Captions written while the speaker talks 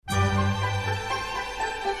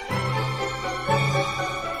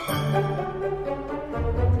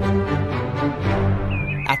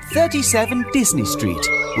37 Disney Street,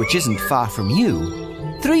 which isn't far from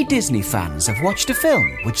you, 3 Disney fans have watched a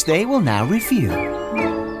film which they will now review.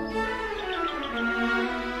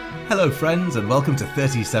 Hello friends and welcome to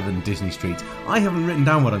 37 Disney Street. I haven't written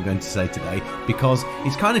down what I'm going to say today because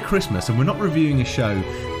it's kind of Christmas and we're not reviewing a show,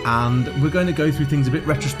 and we're going to go through things a bit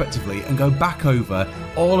retrospectively and go back over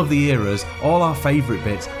all of the eras, all our favourite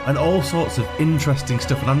bits and all sorts of interesting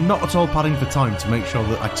stuff. And I'm not at all padding for time to make sure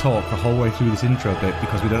that I talk the whole way through this intro bit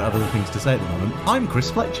because we don't have other things to say at the moment. I'm Chris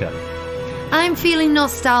Fletcher. I'm feeling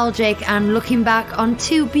nostalgic and looking back on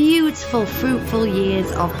 2 beautiful, fruitful years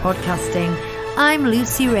of podcasting. I'm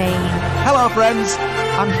Lucy Rain. Hello friends,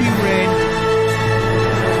 I'm Hugh Rain.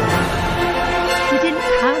 You didn't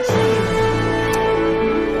have to.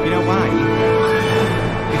 You know why?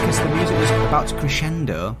 Because the music was about to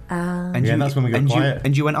crescendo. And that's when we got quiet.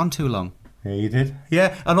 And you went on too long. Yeah, you did.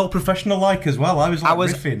 Yeah, and all professional like as well. I was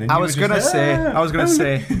riffing. And I was going to say,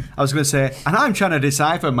 and I'm trying to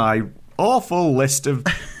decipher my awful list of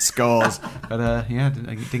scores, but I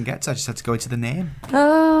didn't get to. I just had to go into the name.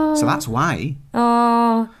 Oh. So that's why.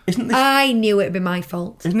 Oh. Isn't this? I knew it'd be my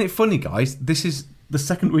fault. Isn't it funny, guys? This is the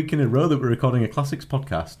second week in a row that we're recording a classics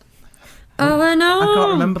podcast. Oh, I know. I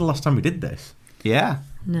can't remember the last time we did this. Yeah.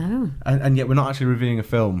 No. And yet we're not actually reviewing a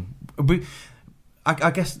film.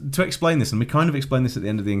 I guess to explain this, and we kind of explained this at the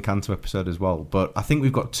end of the Encanto episode as well, but I think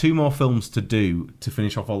we've got 2 more films to do to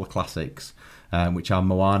finish off all the classics, which are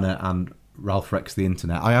Moana and Ralph Rex the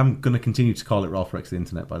Internet. I am going to continue to call it Ralph Rex the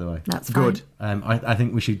Internet, by the way. That's fine. Good. I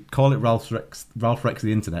think we should call it Ralph Rex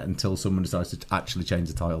the Internet until someone decides to actually change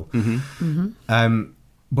the title. Mm-hmm. Mm-hmm.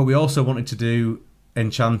 But we also wanted to do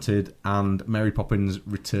Enchanted and Mary Poppins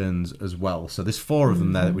Returns as well. So there's 4 of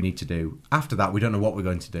them there that we need to do. After that, we don't know what we're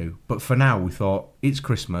going to do. But for now, we thought it's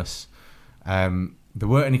Christmas. There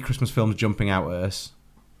weren't any Christmas films jumping out at us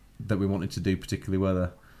that we wanted to do particularly, were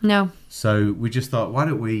there? No. So we just thought, why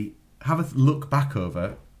don't we have a look back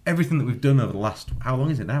over everything that we've done over the last, how long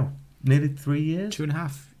is it now? Nearly 3 years?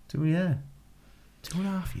 2.5. 2 years.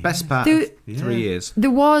 2.5 years. Best part of 3 years. There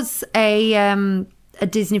was a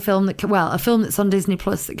Disney film a film that's on Disney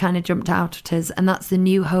Plus that kind of jumped out at us, and that's the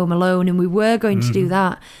new Home Alone, and we were going to do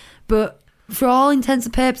that, but for all intents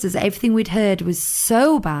and purposes, everything we'd heard was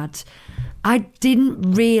so bad. I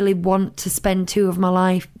didn't really want to spend 2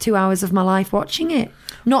 hours of my life watching it,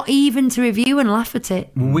 not even to review and laugh at it.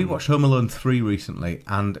 Well, we watched Home Alone 3 recently,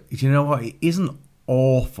 and you know what? It isn't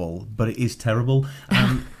awful, but it is terrible.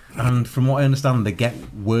 And from what I understand, they get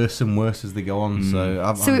worse and worse as they go on.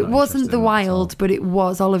 So it wasn't The Wild, but it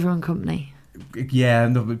was Oliver and Company. Yeah,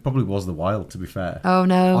 no, it probably was The Wild, to be fair. Oh,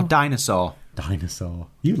 no. Or Dinosaur. Dinosaur.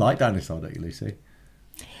 You like Dinosaur, don't you, Lucy?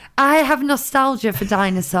 I have nostalgia for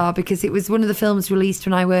Dinosaur because it was one of the films released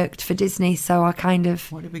when I worked for Disney, so I kind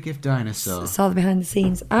of... What did we give Dinosaur? Saw the behind the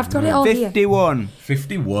scenes. I've got it all 51.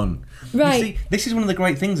 51. Right. You see, this is one of the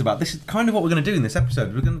great things about this. Is kind of what we're going to do in this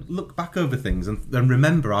episode. We're going to look back over things and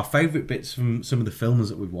remember our favourite bits from some of the films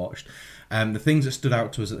that we've watched, the things that stood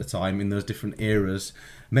out to us at the time in those different eras.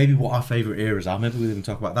 Maybe what our favourite eras are. Maybe we'll even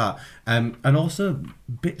talk about that. And also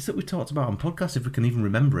bits that we talked about on podcasts, if we can even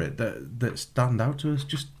remember it, that stand out to us.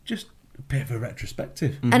 Just a bit of a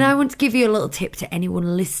retrospective. And I want to give you a little tip to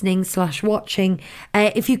anyone listening / watching.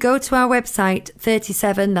 If you go to our website,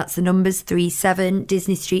 37, that's the numbers 37,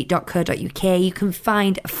 disneystreet.co.uk, you can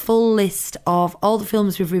find a full list of all the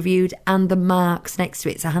films we've reviewed and the marks next to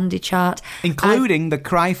it. It's a handy chart. Including the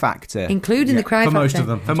Cry Factor. The Cry for Factor. most of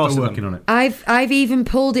them. For most of working them. on it. I've even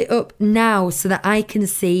pulled it up now so that I can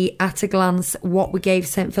see at a glance what we gave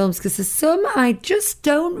certain films, because there's some I just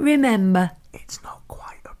don't remember. It's not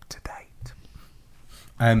quite up to date.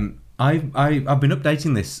 I've been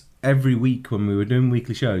updating this every week when we were doing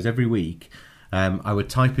weekly shows. Every week, I would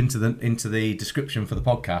type into the description for the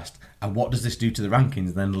podcast, and what does this do to the rankings,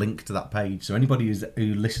 and then link to that page. So anybody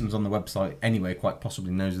who listens on the website anyway quite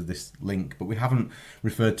possibly knows of this link, but we haven't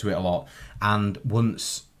referred to it a lot. And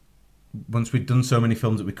once we'd done so many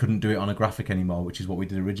films that we couldn't do it on a graphic anymore, which is what we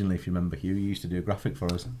did originally. If you remember, Hugh, you used to do a graphic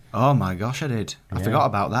for us. Oh my gosh, I did. I forgot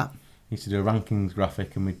about that. Used to do a rankings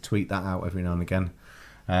graphic, and we'd tweet that out every now and again.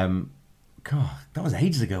 God, that was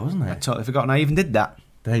ages ago, wasn't it? I totally forgotten I even did that.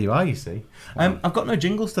 There you are, you see. I've got no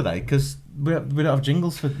jingles today because we don't have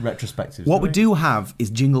jingles for retrospectives. What we do have is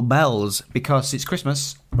jingle bells because it's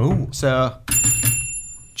Christmas. Oh. So,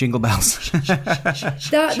 jingle bells.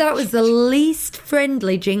 That was the least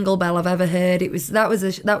friendly jingle bell I've ever heard. That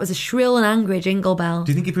was a shrill and angry jingle bell.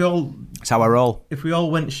 Do you think if we all... That's how I roll. If we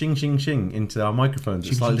all went shing, shing, shing into our microphones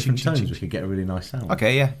at slightly different tones, we could get a really nice sound.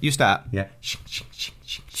 Okay, yeah. You start. Yeah. Shing, shing, shing,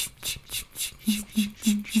 shing, shing, shing, shing, shing.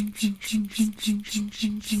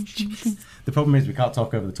 The problem is we can't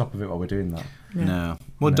talk over the top of it while we're doing that. No.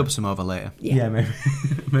 We'll dub some over later. Yeah,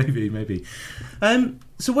 maybe.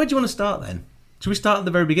 So where do you want to start then? Should we start at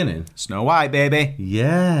the very beginning? Snow White, baby.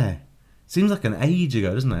 Yeah. Seems like an age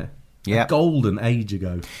ago, doesn't it? Yeah. A golden age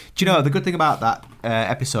ago. Do you know, the good thing about that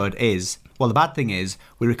episode is, well, the bad thing is,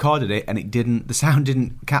 we recorded it and the sound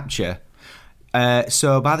didn't capture.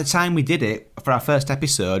 So by the time we did it for our first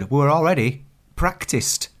episode, we were already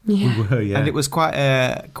practiced. Yeah. We were, yeah. And it was quite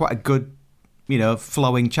a good,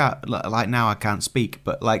 flowing chat. Like now I can't speak,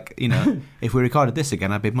 but if we recorded this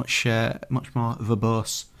again, I'd be much more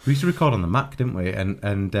verbose. We used to record on the Mac, didn't we? And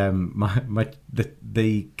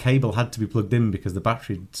the cable had to be plugged in because the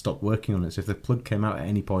battery had stopped working on it. So if the plug came out at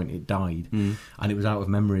any point, it died. And it was out of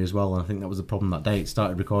memory as well. And I think that was the problem that day. It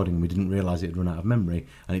started recording and we didn't realise it had run out of memory.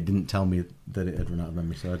 And it didn't tell me that it had run out of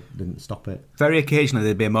memory, so I didn't stop it. Very occasionally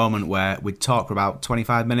there'd be a moment where we'd talk for about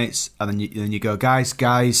 25 minutes and then you go, guys,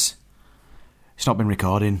 it's not been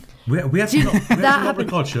recording. We had to not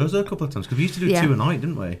record shows a couple of times because we used to do 2 a night,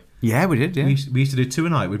 didn't we? Yeah, we did, yeah. We used to do 2 a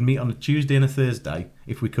night. We'd meet on a Tuesday and a Thursday,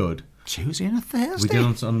 if we could. Tuesday and a Thursday? We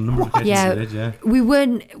did on a number of occasions. Yeah,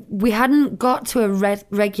 we hadn't got to a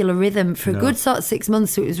regular rhythm for a good sort of 6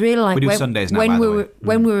 months, so it was really like we do Sundays now,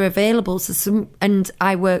 when we were available. So and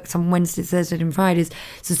I worked on Wednesdays, Thursdays and Fridays,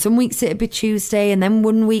 so some weeks it'd be Tuesday and then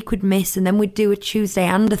one week we'd miss and then we'd do a Tuesday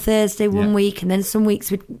and a Thursday one week and then some weeks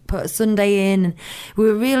we'd put a Sunday in, and we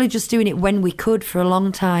were really just doing it when we could for a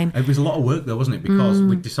long time. It was a lot of work though, wasn't it? Because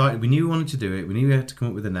we decided, we knew we wanted to do it, we knew we had to come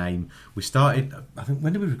up with a name. We started, I think,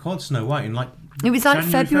 when did we record Snow White? In it was like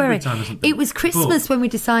February time or something. It was Christmas when we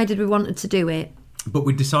decided we wanted to do it. But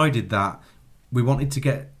we decided that we wanted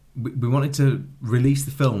to release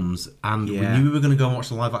the films, and we knew we were going to go and watch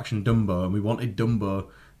the live action Dumbo, and we wanted Dumbo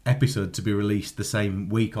episode to be released the same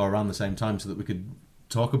week or around the same time so that we could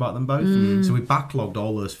talk about them both. So we backlogged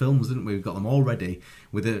all those films, didn't we? We got them all ready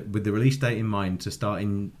with the release date in mind to start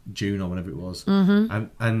in June or whenever it was,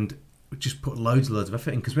 and we just put loads of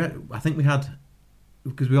effort in because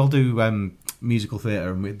because we all do musical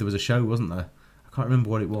theatre, and there was a show, wasn't there? I can't remember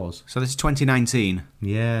what it was. So this is 2019.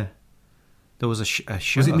 Yeah. There was a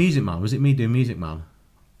show. Was it Music Man? Was it me doing Music Man?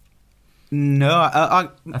 No, I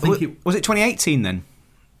think was it 2018 then?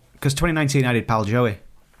 Because 2019 I did Pal Joey.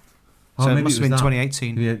 Oh, So maybe it must have been that.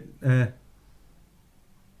 2018. Yeah.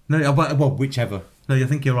 No, well, whichever. No, I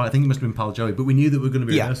think you're right. I think it must have been Pal Joey. But we knew that we were going to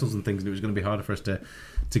be rehearsals and things, and it was going to be harder for us to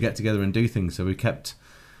get together and do things. So we kept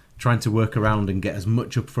trying to work around and get as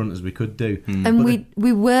much up front as we could do. And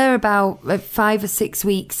we were about 5 or 6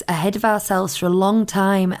 weeks ahead of ourselves for a long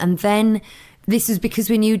time, and then this was because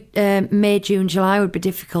we knew May, June, July would be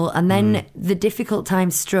difficult, and then the difficult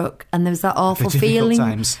times struck, and there was that awful feeling.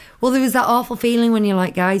 Times. Well, there was that awful feeling when you're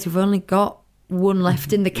like, guys, we've only got one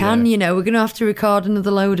left in the can, we're going to have to record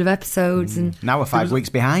another load of episodes. And now we're 5 weeks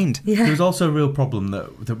behind. There was also a real problem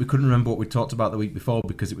that we couldn't remember what we talked about the week before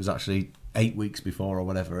because it was actually 8 weeks before or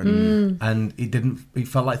whatever, and it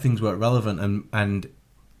felt like things weren't relevant, and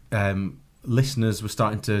listeners were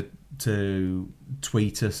starting to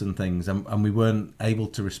tweet us and things, and we weren't able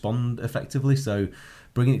to respond effectively, so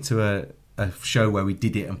bringing it to a show where we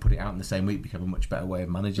did it and put it out in the same week became a much better way of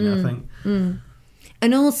managing it, I think.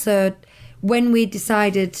 And also, when we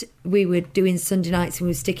decided we were doing Sunday nights and we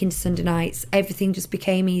were sticking to Sunday nights, everything just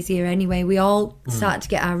became easier anyway. We all started to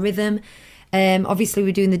get our rhythm. Obviously, we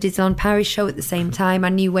were doing the Disneyland Paris show at the same time. I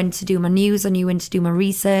knew when to do my news. I knew when to do my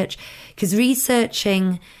research. Because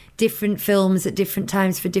researching different films at different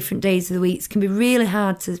times for different days of the week can be really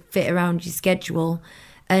hard to fit around your schedule.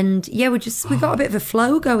 And we got a bit of a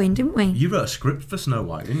flow going, didn't we? You wrote a script for Snow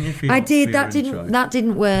White, didn't you? I did. That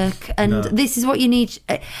didn't work. And this is what you need.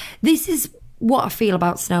 This is what I feel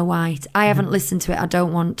about Snow White. I haven't listened to it. I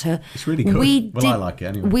don't want to. It's really good. I like it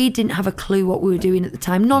anyway. We didn't have a clue what we were doing at the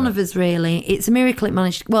time. None of us really. It's a miracle it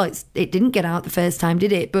managed. Well, it didn't get out the first time,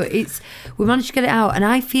 did it? But we managed to get it out. And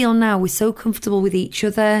I feel now we're so comfortable with each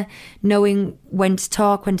other, knowing when to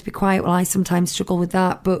talk, when to be quiet. Well, I sometimes struggle with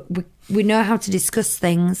that, but we know how to discuss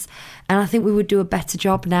things, and I think we would do a better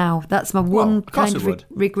job now. That's my one kind of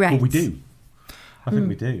regret. Well, we do. I think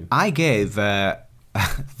we do. I gave the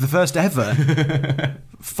first ever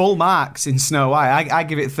full marks in Snow White. I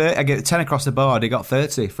give it 30. I give it 10 across the board. It got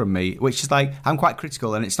 30 from me, which is like, I'm quite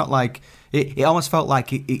critical, and it's not like it almost felt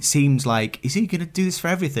like it seems like, is he going to do this for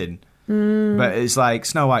everything? But it's like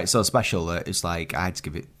Snow White's so special that it's like I had to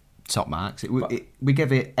give it top marks. We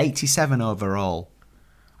gave it 87 overall.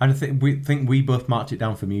 And I think we both marked it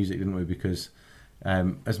down for music, didn't we? Because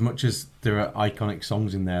as much as there are iconic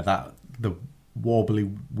songs in there, that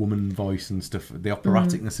warbly woman voice and stuff. The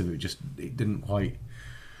operaticness of it it didn't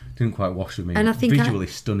quite wash with me. And I think visually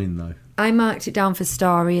stunning though. I marked it down for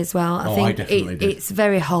story as well. I think definitely did. It's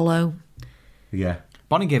very hollow. Yeah.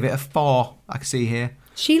 Bonnie gave it a 4. I can see here.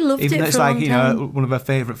 She loved Even it though for it's a like long time. one of her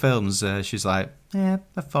favourite films, she's like, yeah,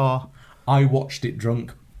 a 4. I watched it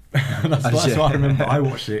drunk. that's what I remember. I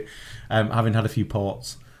watched it having had a few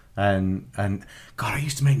ports. And God, I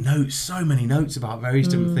used to make notes, so many notes about various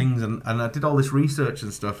different things, and I did all this research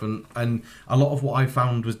and stuff, and a lot of what I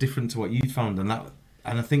found was different to what you'd found, and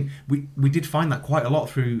I think we did find that quite a lot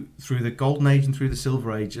through the Golden Age and through the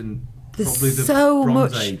Silver Age and probably the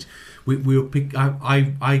Bronze Age. We were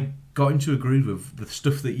I got into a groove of the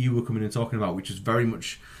stuff that you were coming and talking about, which was very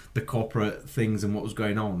much the corporate things and what was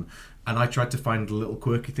going on. And I tried to find the little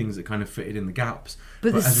quirky things that kind of fitted in the gaps.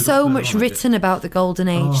 But there's so much written about the Golden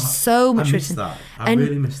Age. So much written. I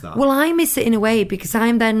really miss that. Well, I miss it in a way because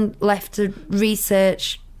I'm then left to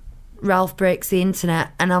research Ralph Breaks the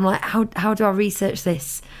Internet. And I'm like, how do I research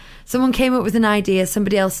this? Someone came up with an idea,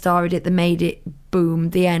 somebody else started it, they made it,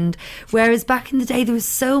 boom, the end. Whereas back in the day, there was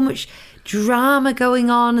so much drama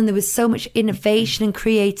going on and there was so much innovation and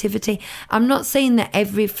creativity. I'm not saying that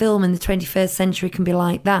every film in the 21st century can be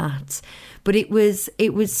like that, but it was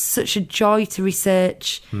such a joy to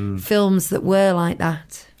research films that were like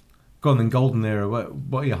that. Go on then, Golden Era,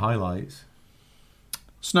 what are your highlights?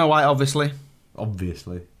 Snow White, obviously.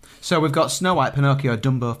 So we've got Snow White, Pinocchio,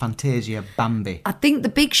 Dumbo, Fantasia, Bambi. I think the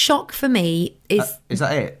big shock for me is... is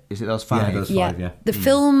that it? Is it those 5? Yeah, those 5, yeah. The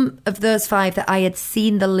film of those 5 that I had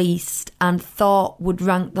seen the least and thought would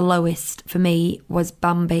rank the lowest for me was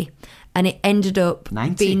Bambi. And it ended up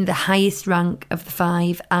 90. being the highest rank of the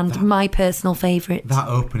 5 and my personal favourite. That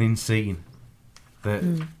opening scene,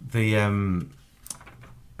 the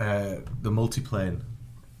multiplane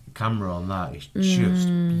camera on that is just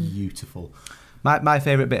beautiful. My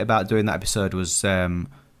favourite bit about doing that episode was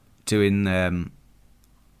doing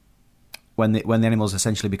when the animals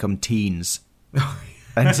essentially become teens,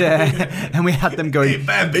 and we had them going, "Hey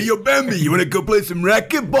Bambi, you want to go play some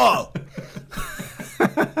racquetball?"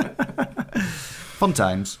 Fun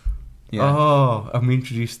times. Yeah. Oh, and we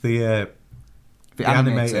introduced the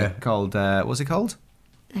animator called what's it called?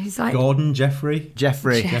 He's like Gordon Jeffrey the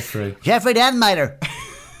animator.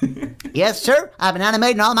 Yes, sir. I've been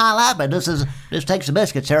animating all my life, but this takes a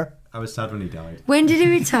biscuit, sir. I was sad when he died. When did he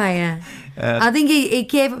retire? I think he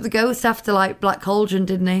gave up the ghost after like Black Cauldron,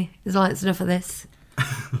 didn't he? He's like, it's enough of this.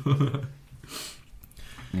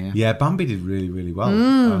 Yeah, Bambi did really, really well.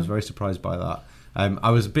 I was very surprised by that. I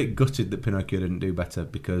was a bit gutted that Pinocchio didn't do better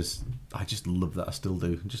because I just love that. I still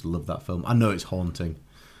do. I just love that film. I know it's haunting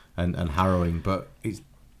and harrowing, but it's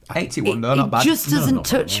 81 though, not bad. It just doesn't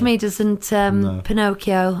touch me, doesn't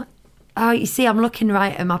Pinocchio. Oh, you see, I'm looking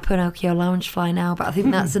right at my Pinocchio Loungefly now, but I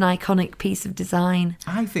think that's an iconic piece of design.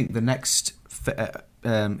 I think the next...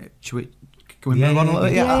 can we move on a little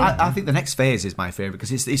bit? Yeah. I think the next phase is my favourite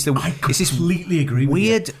because it's completely agree with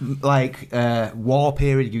weird war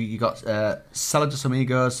period. You got Sala dos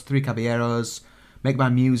Amigos, Three Caballeros, Make My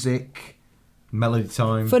Music... Melody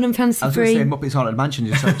Time. Fun and Fancy Free. I was going to say Muppets Haunted Mansion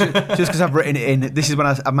just because I've written it in. This is when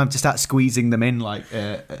I'm having to start squeezing them in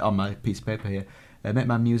on my piece of paper here. Make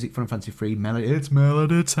My Music, Fun and Fancy Free, Melody. It's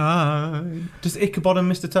Melody Time. Does Ichabod and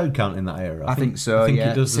Mr. Toad count in that era? I think so,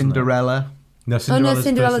 it does, Cinderella. No,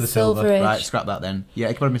 Cinderella's Silver Age. Right, scrap that then. Yeah,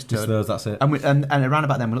 Ichabod and Mr. Toad. Just those, that's it. And around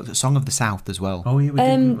about then we looked at Song of the South as well. Oh, yeah, we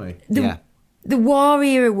did, didn't we? The war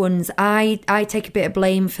era ones, I take a bit of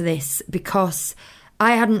blame for this because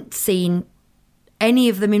I hadn't seen any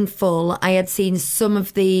of them in full. I had seen some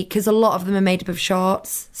of because a lot of them are made up of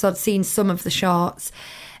shorts, so I'd seen some of the shorts.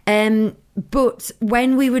 But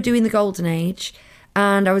when we were doing the Golden Age,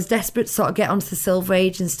 and I was desperate to sort of get onto the Silver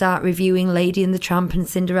Age and start reviewing Lady and the Tramp and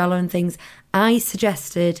Cinderella and things, I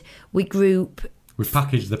suggested we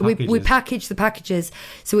packaged the packages. We packaged the packages.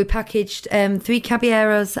 So we packaged Three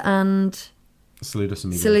Caballeros and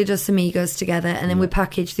Saludos Amigos together, and then we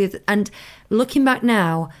packaged the other. And looking back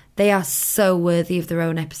now, they are so worthy of their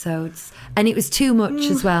own episodes. And it was too much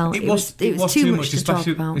as well. It was too much to talk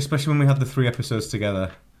about. Especially when we had the 3 episodes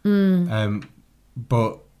together.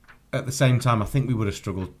 But at the same time, I think we would have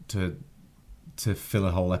struggled to fill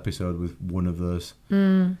a whole episode with one of those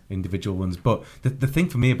individual ones. But the thing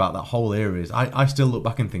for me about that whole era is I still look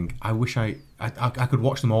back and think I wish I could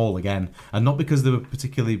watch them all again, and not because they were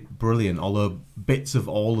particularly brilliant, although bits of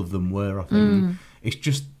all of them were. I think it's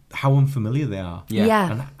just how unfamiliar they are.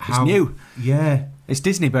 Yeah. And it's new. Yeah, it's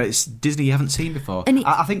Disney, but it's Disney you haven't seen before. And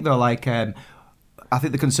I think they're like I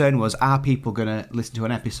think the concern was, are people going to listen to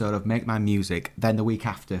an episode of Make My Music, then the week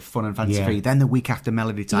after Fun and Fancy Free, then the week after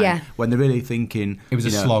Melody Time, Yeah. when they're really thinking... It was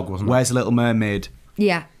a slog, wasn't it? Where's the Little Mermaid?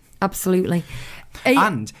 Yeah, absolutely.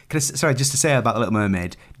 And, sorry, just to say about the Little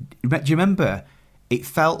Mermaid, do you remember, it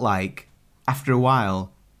felt like, after a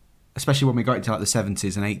while, especially when we got into like the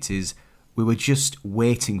 70s and 80s, we were just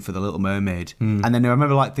waiting for the Little Mermaid. And then I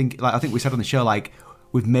remember I think we said on the show, like,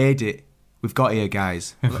 we've made it, we've got here,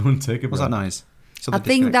 guys. Everyone take a breath. What's that noise? I Something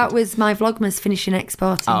think that disconnected. was my Vlogmas finishing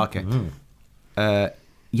exporting. Oh, okay.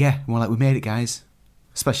 Yeah, we're like, we made it, guys.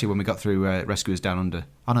 Especially when we got through Rescuers Down Under.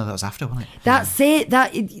 Oh no, that was after, wasn't it? That's it.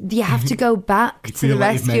 That you have to go back to the feel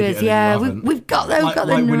like you've made it rescuers. and Yeah, you haven't. we've got them. Like, got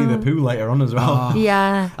like them. Winnie the Pooh later on as well.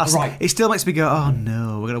 Yeah. That's, Right. It still makes me go, oh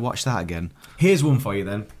no, we're going to watch that again. Here's one for you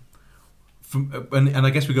then. And I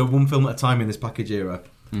guess we go one film at a time in this package era.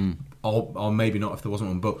 Or maybe not if there wasn't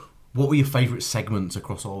one. But what were your favourite segments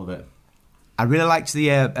across all of it? I really liked the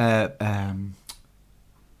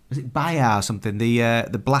was it Bayer or something?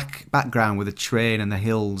 The black background with the train and the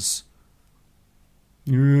hills.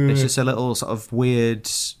 It's just a little sort of weird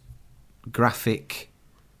graphic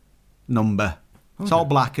number. It's all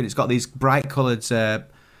black and it's got these bright coloured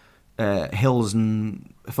hills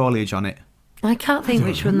and foliage on it. I can't think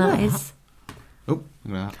which one that is. Oh,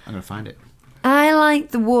 I'm gonna find it. I like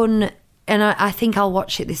the one, and I think I'll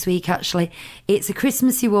watch it this week, actually. It's a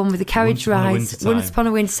Christmassy one with the carriage Once Upon a rides. Winter Time. Once Upon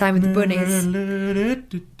a Winter Time with the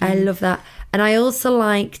bunnies. I love that. And I also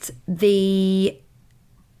liked the...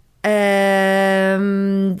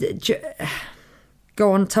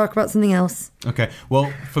 Go on, talk about something else. Okay,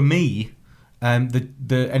 well, for me,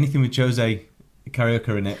 the anything with Jose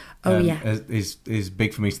Carioca in it is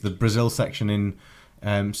big for me. So the Brazil section in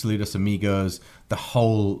Saludos Amigos, the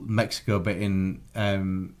whole Mexico bit in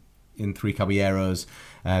Three Caballeros,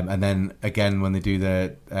 and then again when they do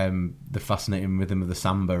the fascinating rhythm of the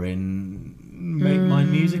samba in Make My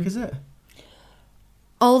Music, is it?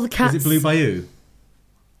 All the cats... Is it Blue Bayou?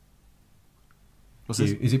 What's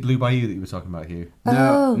this? Is it Blue Bayou that you were talking about, Hugh?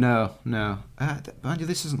 Oh. No. Mind you,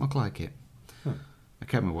 this doesn't look like it. I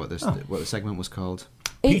can't remember what the segment was called.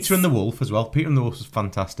 Peter and the Wolf as well. Peter and the Wolf was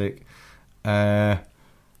fantastic.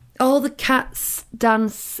 All the cats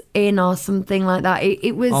dance in or something like that.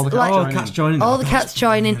 It was All the like... cats joining. All the cats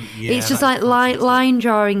joining. Yeah, it's just that's like line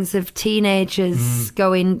drawings of teenagers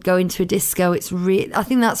going to a disco. It's I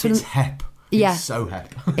think that's when It's hep. Yeah. It's so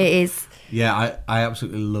hep. it is. Yeah, I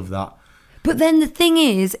absolutely love that. But then the thing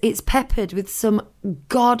is, it's peppered with some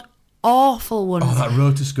god awful ones. Oh, that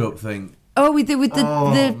rotoscope thing. Oh, with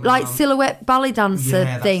the like silhouette ballet dancer Yeah,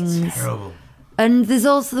 that's things. terrible. And there's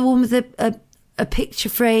also the one with a picture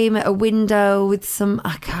frame at a window with some...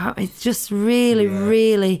 It's just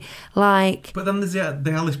really like... But then there's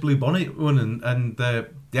the Alice Blue Bonnet one and the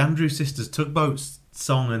Andrews Sisters tugboats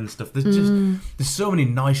song and stuff. There's there's so many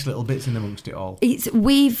nice little bits in amongst it all.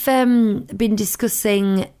 We've been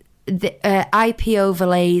discussing the IP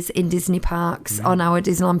overlays in Disney parks on our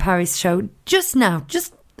Disneyland Paris show just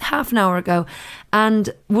half an hour ago.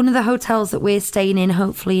 And one of the hotels that we're staying in,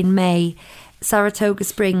 hopefully in May, Saratoga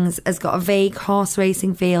Springs, has got a vague horse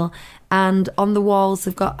racing feel, and on the walls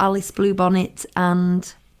they've got Alice Bluebonnet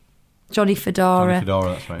and Johnny Fedora,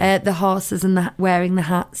 that's right. the horses and wearing the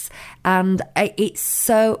hats. And it's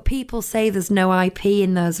so... People say there's no IP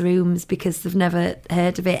in those rooms because they've never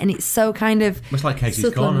heard of it, and it's so kind of... It's like Casey's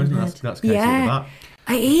subtle Corner, and isn't it? weird. That's Casey Yeah. with that.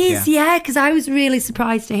 It is, yeah, because I was really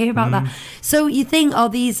surprised to hear about that. So you think,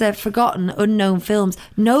 these are forgotten, unknown films.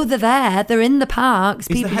 No, they're there. They're in the parks.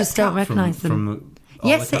 Is People the just Het don't Kat recognise them. From all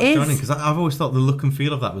Yes, the it cats is. joining? Because I've always thought the look and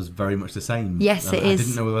feel of that was very much the same. Yes, And it I is.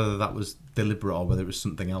 didn't know whether that was deliberate or whether it was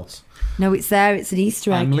something else. No, it's there. It's an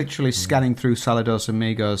Easter egg. I'm literally scanning through Saludos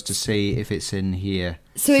Amigos to see if it's in here.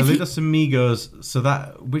 So if you, Saludos Amigos. So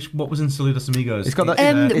what was in Saludos Amigos? It's got that.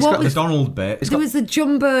 it's got the was- Donald bit. there was the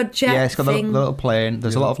jumbo jet Yeah, it's got the thing. little plane.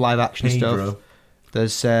 There's a lot of live action Pedro. stuff.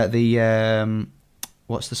 There's the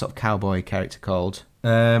what's the sort of cowboy character called?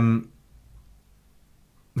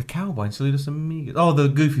 The cowboy in Saludos Amigos. Oh, the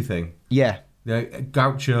goofy thing. Yeah, Yeah,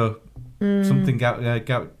 Gaucho. Something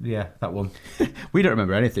yeah, that one. we don't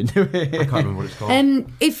remember anything, do we? I can't remember what it's called.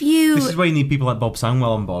 If you This is where you need people like Bob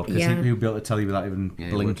Sangwell on board because Yeah. he'll be able to tell you without even Yeah,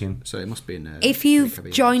 it blinking. would. So it must be in. If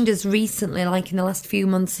you've joined us recently, like in the last few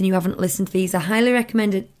months, and you haven't listened to these, I highly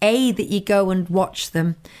recommend that you go and watch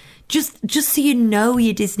them, just so you know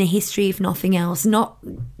your Disney history, if nothing else.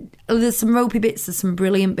 There's some ropey bits, there's some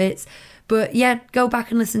brilliant bits, but yeah, go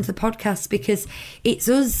back and listen to the podcast because it's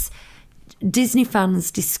us Disney fans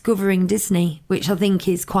discovering Disney, which I think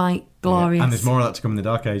is quite Glorious. And there's more of that to come in the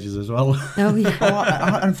Dark Ages as well. Oh,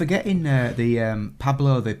 yeah. I'm forgetting the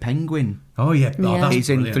Pablo the Penguin. Oh yeah, that's He's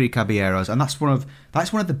in brilliant. Three Caballeros, and that's one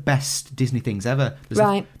of the best Disney things ever.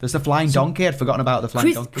 Right. There's the Flying Donkey. I'd forgotten about the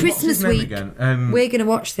Flying Donkey. Christmas name week. again? We're going to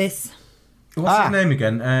watch this. What's his name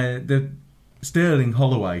again? The Sterling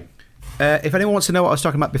Holloway. If anyone wants to know what I was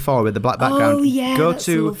talking about before with the black background, Oh, yeah, go that's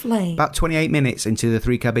to lovely. about 28 minutes into the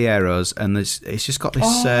Three Caballeros, and it's just got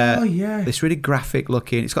this this really graphic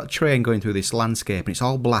looking. It's got a train going through this landscape, and it's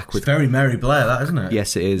all black It's with. very Mary Blair, that isn't it?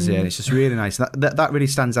 Yes, it is. Yeah, it's just really nice. That really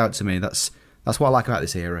stands out to me. That's what I like about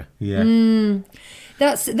this era. Yeah.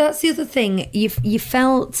 That's the other thing. You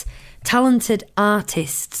felt talented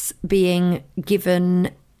artists being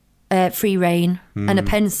given free reign and a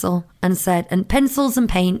pencil and pencils and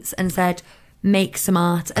paints and said, make some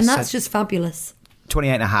art. And that's just fabulous.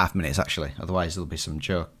 28 and a half minutes, actually. Otherwise, there'll be some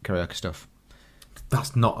karaoke stuff.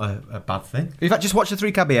 That's not a bad thing. In fact, just watch the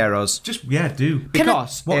Three Caballeros. Just, do.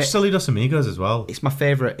 Because Watch Saludos Amigos as well. it's my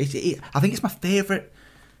favourite. I think it's my favourite.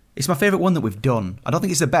 It's my favourite one that we've done. I don't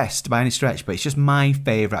think it's the best by any stretch, but it's just my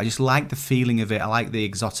favourite. I just like the feeling of it. I like the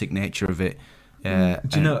exotic nature of it. Do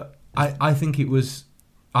you know, I think it was...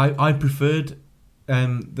 I preferred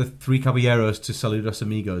the Three Caballeros to Saludos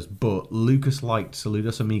Amigos, but Lucas liked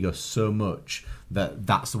Saludos Amigos so much that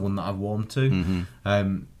that's the one that I warmed to.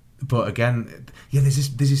 But again, there's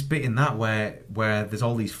this bit in that where there's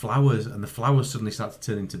all these flowers, and the flowers suddenly start to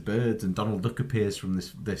turn into birds, and Donald Duck appears from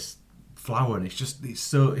this flower, and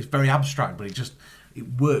it's very abstract, but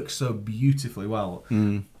it works so beautifully well.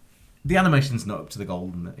 The animation's not up to the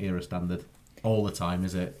golden era standard all the time,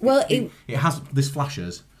 is it? Well, it has this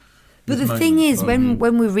flashes. But the thing is, when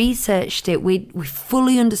we researched it, we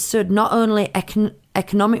fully understood not only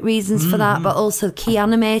economic reasons for that, but also key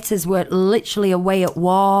animators were literally away at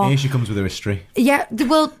war. Here she comes with her history. Yeah,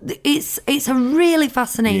 well, it's a really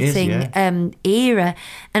fascinating era,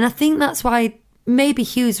 and I think that's why maybe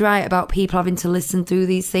Hugh's right about people having to listen through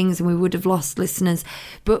these things, and we would have lost listeners.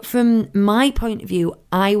 But from my point of view,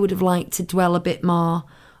 I would have liked to dwell a bit more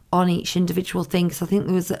on each individual thing, because I think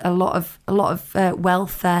there was a lot of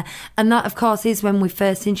wealth there, and that of course is when we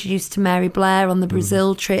first introduced to Mary Blair on the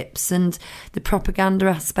Brazil trips and the propaganda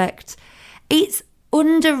aspect. It's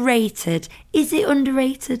underrated. Is it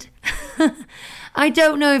underrated? I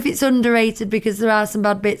don't know if it's underrated, because there are some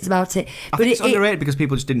bad bits about it. I think it's underrated because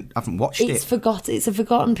people just haven't watched it. It's a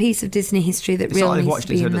forgotten piece of Disney history that It's really not like they've needs watched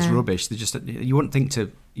to it be and in said that's there. rubbish. They just you wouldn't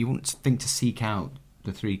think to seek out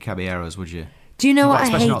the Three Caballeros, would you? Do you know what I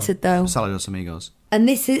Especially not hated though? Saludos Amigos. And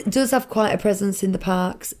this does have quite a presence in the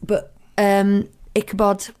parks, but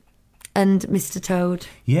Ichabod and Mr. Toad.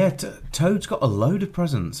 Yeah, Toad's got a load of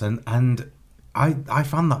presents, and I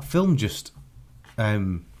found that film just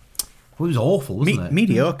it was awful, wasn't it?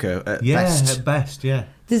 Mediocre at best. At best, yeah.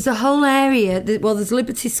 There's a whole area. There's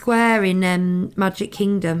Liberty Square in Magic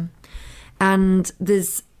Kingdom, and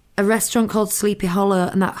there's a restaurant called Sleepy Hollow,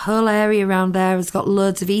 and that whole area around there has got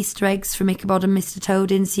loads of Easter eggs from Ichabod and Mr.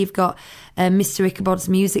 Toad in. So you've got Mr. Ichabod's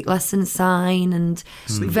music lesson sign and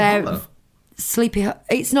Hollow?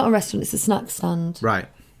 It's not a restaurant; it's a snack stand, Right.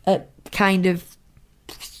 a kind of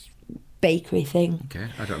bakery thing. Okay,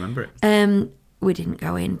 I don't remember it. We didn't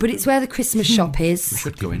go in, but it's where the Christmas shop is.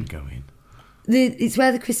 Should go in. It's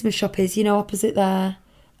where the Christmas shop is, opposite there.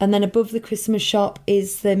 And then above the Christmas shop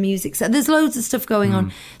is the music set. There's loads of stuff going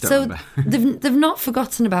on. So they've not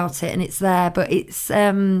forgotten about it, and it's there. But it's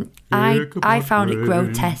I found it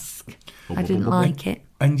grotesque. I didn't like it.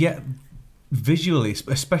 And yet, visually,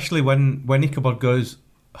 especially when Ichabod goes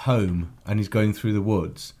home and he's going through the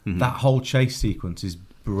woods, that whole chase sequence is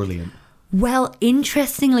brilliant. Well,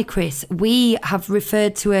 interestingly, Chris, we have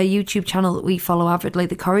referred to a YouTube channel that we follow avidly,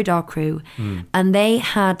 the Corridor Crew, and they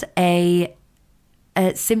had a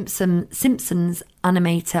Simpsons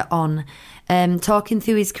animator on, talking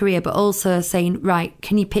through his career, but also saying, right,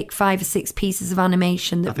 can you pick 5 or 6 pieces of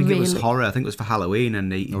animation that I think really... it was horror. I think it was for Halloween,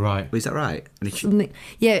 and Right. Was that right?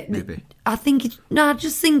 Yeah, Maybe. I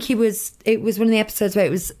just think it was one of the episodes where it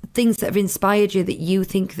was things that have inspired you that you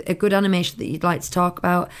think a good animation that you'd like to talk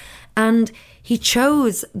about. And he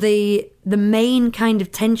chose the main kind of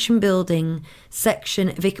tension building section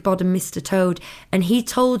of Ichabod and Mr. Toad, and he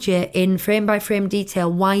told you in frame by frame detail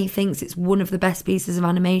why he thinks it's one of the best pieces of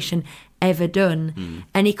animation ever done,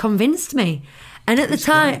 and he convinced me. And at the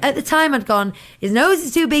time I'd gone, his nose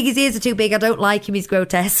is too big, his ears are too big, I don't like him, he's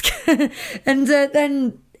grotesque. And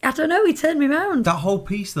then I don't know, he turned me around. That whole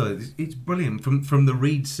piece though, it's brilliant. From the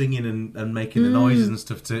reed singing and making the noises and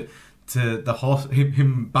stuff to the horse,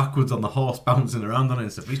 him backwards on the horse bouncing around on it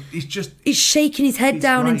and stuff. He's shaking his head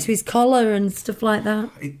down great. into his collar and stuff like that.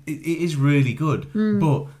 It is really good,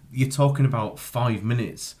 but you're talking about 5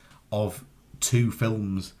 minutes of 2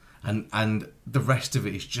 films, and the rest of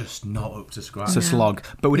it is just not up to scratch. It's a slog.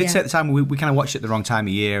 But we did Yeah. say at the time we kind of watched it at the wrong time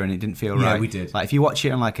of year and it didn't feel Yeah, right. we did. Like if you watch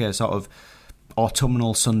it on like a sort of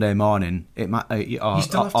autumnal Sunday morning, it might You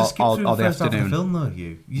still have to skip through or the first half of the film, though.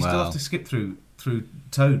 You still Well. have to skip through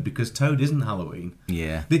Toad, because Toad isn't Halloween.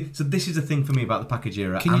 Yeah. So this is the thing for me about the package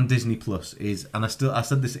era and Disney Plus is, and I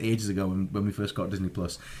said this ages ago when we first got Disney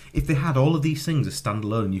Plus. If they had all of these things as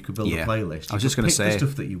standalone, you could build Yeah. a playlist. I was You just could gonna pick say. the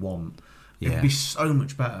stuff that you want. Yeah. It'd be so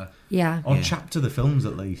much better. Yeah. Or chapter the films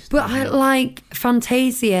at least. But I like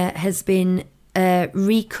Fantasia has been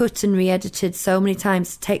recut and re-edited so many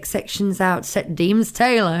times to take sections out. Deems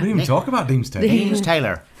Taylor. We didn't even talk about Deems Taylor. James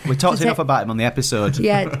Taylor. We talked enough about him on the episode.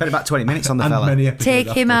 Yeah. Spent about 20 minutes on the And fella. many episodes Take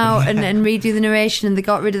him after. out and redo the narration, and they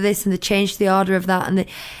got rid of this and they changed the order of that, and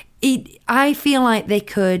I feel like they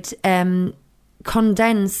could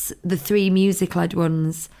condense the 3 music-led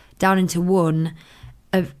ones down into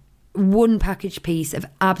one package piece of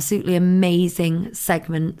absolutely amazing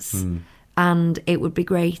segments. And it would be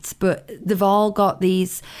great, but they've all got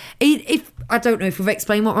these. If I don't know if we've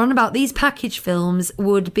explained what we're on about, these package films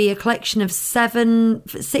would be a collection of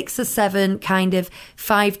 6 or 7 kind of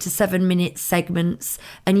 5 to 7 minute segments,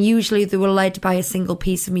 and usually they were led by a single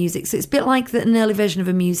piece of music. So it's a bit like an early version of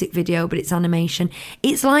a music video, but it's animation.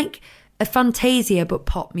 It's like a Fantasia, but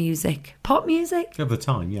pop music. Pop music? Of the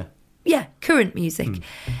time, yeah. Yeah, current music.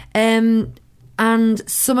 And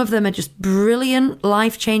some of them are just brilliant,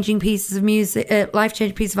 life-changing pieces of music,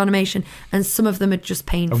 life-changing pieces of animation, and some of them are just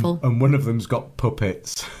painful. And one of them's got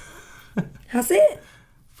puppets. Has it?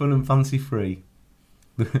 Fun and Fancy Free.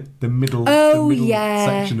 The middle, Oh, the middle yeah.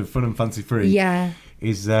 section of Fun and Fancy Free Yeah.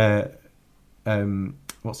 is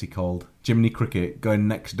what's he called? Jiminy Cricket going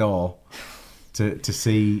next door to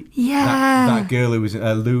see Yeah. that girl who was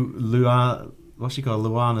Luana, what's she called?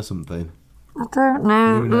 Luana something. I don't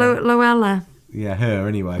know. Luella. Yeah, her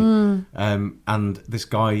anyway. And this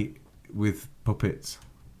guy with puppets,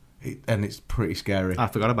 and it's pretty scary. I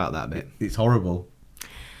forgot about that bit. It's horrible.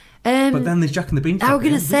 But then there's Jack and the Beanstalk. I was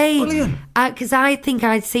going to say, Brilliant. because I think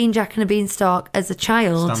I'd seen Jack and the Beanstalk as a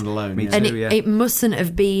child. Standalone. Me yeah. too. And yeah. it mustn't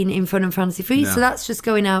have been in Fun and Fancy Free, No. so that's just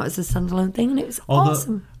going out as a standalone thing, and it was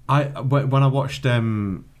awesome. When I watched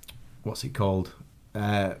what's it called,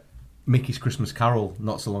 Mickey's Christmas Carol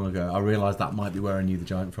not so long ago, I realised that might be where I knew the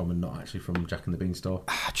giant from, and not actually from Jack and the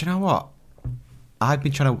Beanstalk. Do you know what? I've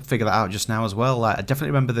been trying to figure that out just now as well. Like, I definitely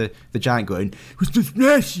remember the giant going, "Where's Miss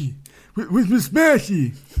Smashy? Where's Miss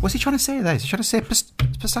Smashy?" What's he trying to say there? Is he trying to say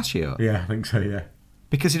pistachio? Yeah, I think so. Yeah,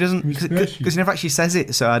 Because he doesn't, because he never actually says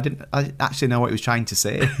it. So I didn't actually know what he was trying to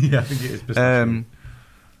say. yeah, I think it is. Pistachio.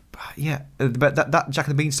 Yeah, but that Jack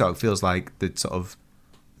and the Beanstalk feels like the sort of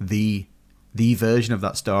the version of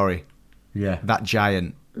that story. Yeah, That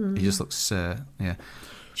giant, he just looks. Yeah,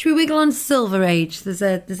 Should we wiggle on to Silver Age? There's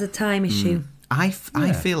a time issue. I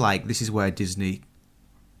feel like this is where Disney,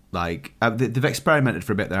 like, they've experimented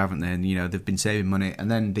for a bit there, haven't they? And they've been saving money, and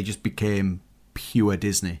then they just became pure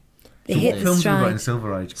Disney. They So hit what the films have we got in stride.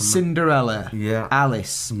 Silver Age? Come on. Cinderella, Yeah.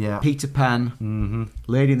 Alice, Yeah. Peter Pan,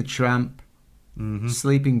 Lady and the Tramp,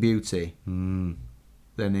 Sleeping Beauty.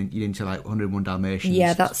 Then you're into like 101 Dalmatians.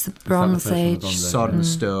 Yeah, that's the Bronze first one, the Age. Bronze Age? Sword and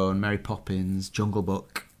Stone, Mary Poppins, Jungle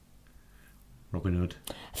Book. Robin Hood.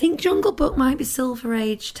 I think Jungle Book might be Silver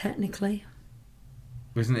Age, technically.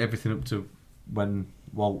 Isn't everything up to when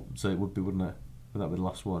Walt said it would be, wouldn't it? Would that be the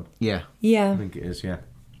last one? Yeah. I Yeah. think it is, yeah.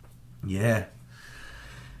 Yeah.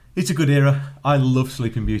 It's a good era. I love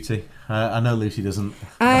Sleeping Beauty. I know Lucy doesn't.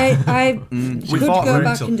 I We could fought go for it.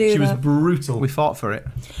 back and do She was that. brutal. We fought for it.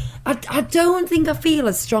 I don't think I feel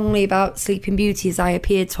as strongly about Sleeping Beauty as I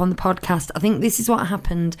appeared to on the podcast. I think this is what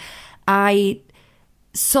happened. I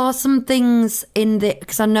saw some things in the,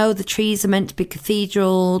 because I know the trees are meant to be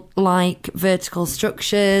cathedral-like vertical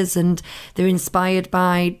structures, and they're inspired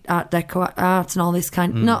by Art Deco art and all this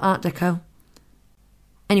kind. Not Art Deco.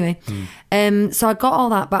 Anyway, so I got all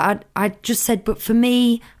that, but I just said, but for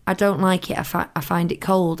me, I don't like it. I find it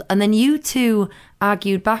cold. And then you two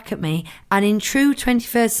argued back at me, and in true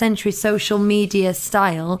 21st century social media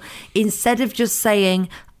style, instead of just saying,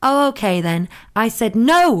 "Oh, okay then," I said,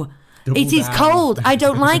 "No, it is down. cold. I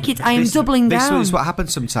don't like it. I am doubling down." This is what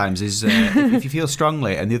happens sometimes is if you feel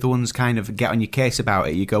strongly and the other ones kind of get on your case about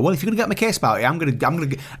it, you go, "Well, if you're going to get my case about it, I'm going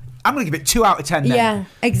to give it 2 out of 10 then." Yeah,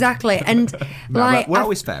 exactly. And No, like, we're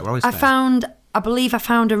always fair. We're always I fair. believe I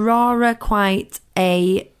found Aurora quite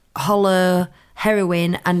a hollow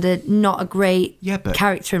heroine and not a great Yeah, but-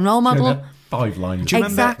 character and role model. 5 lines. Do you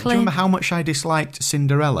remember, Exactly. Do you remember how much I disliked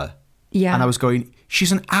Cinderella? Yeah. And I was going,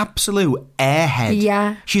 She's an absolute airhead.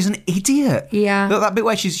 Yeah. She's an idiot. Yeah. That bit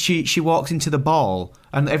where she walks into the ball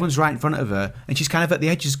and everyone's right in front of her and she's kind of at the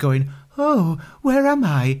edges going, oh, where am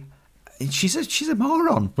I? And she's a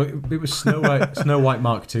moron. But it was Snow White. Snow White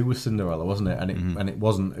Mark II was Cinderella, wasn't it? And it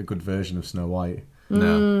wasn't a good version of Snow White.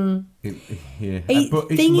 No. Yeah, It- but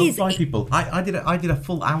it's thing loved is- by people. I did a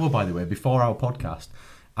full hour, by the way, before our podcast.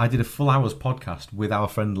 I did a full hour's podcast with our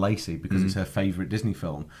friend Lacey because it's her favourite Disney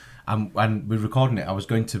film, and we're recording it. I was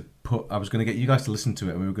going to get you guys to listen to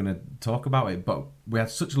it, and we were going to talk about it, but we had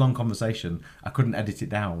such a long conversation, I couldn't edit it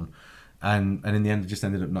down, and in the end, I just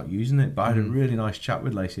ended up not using it. But I had a really nice chat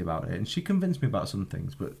with Lacey about it, and she convinced me about some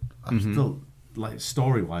things, but I'm still, like,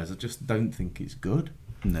 story wise, I just don't think it's good.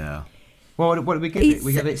 No. Well, what did we give it?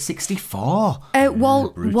 We It's- gave it 64.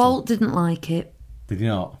 Walt didn't like it. Did you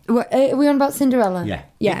not? Are we on about Cinderella? Yeah.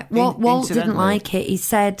 Yeah. Walt didn't Incidentally. like it. He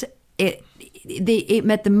said it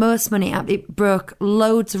made the most money. It broke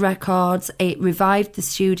loads of records. It revived the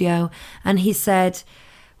studio. And he said,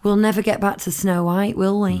 we'll never get back to Snow White,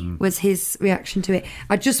 will we? Was his reaction to it.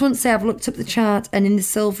 I just want to say I've looked up the chart, and in the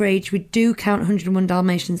Silver Age, we do count 101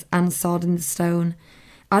 Dalmatians and Sword in the Stone.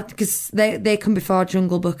 Because they come before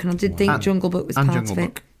Jungle Book, and I did think Jungle Book was and part Jungle of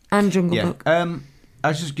it. Book. And Jungle Yeah. Book. I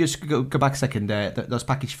was just go back a second. Those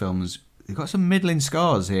package films, they've got some middling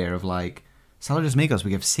scores here of like Saludos Amigos, we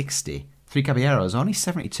give 60. Three Caballeros, only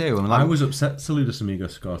 72. And like, I was upset Saludos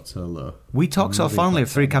Amigos scored so low. we talk so fondly of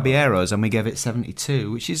Three Caballeros and we gave it 72,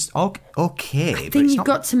 which is okay. I but think it's you've not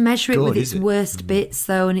got to measure it good, with is its it? worst bits,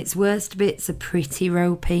 though, and its worst bits are pretty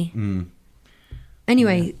ropey.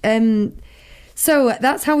 Anyway, so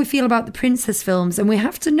that's how we feel about the princess films, and we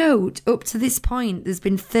have to note, up to this point, there's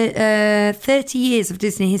been 30 years of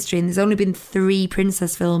Disney history, and there's only been 3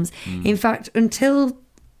 princess films. In fact, until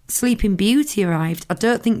Sleeping Beauty arrived, I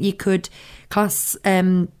don't think you could class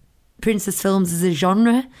princess films as a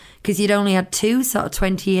genre, because you'd only had 2 sort of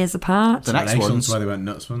 20 years apart. The next Renaissance, one's where they went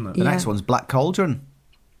nuts, wasn't it? the next one's Black Cauldron.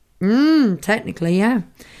 Technically, yeah.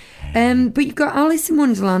 But you've got Alice in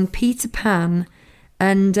Wonderland, Peter Pan,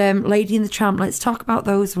 and Lady and the Tramp. Let's talk about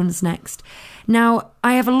those ones next. Now,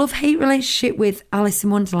 I have a love-hate relationship with Alice in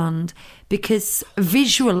Wonderland because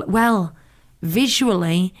visually,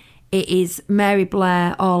 it is Mary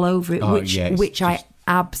Blair all over it, Oh, which yeah, it's I just-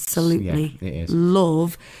 absolutely yeah, it is.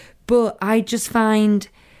 love. But I just find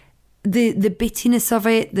the bittiness of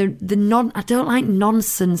it, I don't like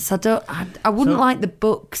nonsense. I wouldn't like the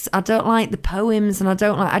books. I don't like the poems, and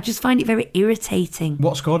I just find it very irritating.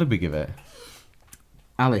 What score did we give it?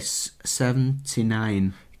 Alice,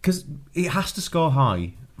 79. Because it has to score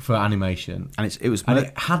high for animation, And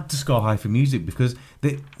it had to score high for music because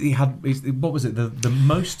what was it? The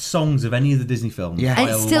most songs of any of the Disney films. Yeah. by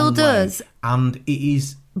It a still long way. does. And it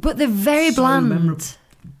is. But they're very So bland. memorable.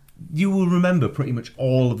 You will remember pretty much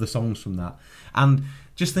all of the songs from that. And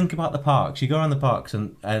just think about the parks. You go around the parks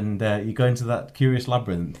and you go into that curious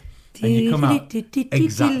labyrinth and you come out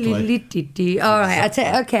exactly. All right,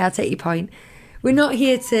 I'll take your point. We're not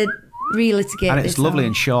here to relitigate and this it's lovely on.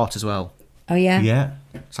 and short as well. Oh yeah. Yeah.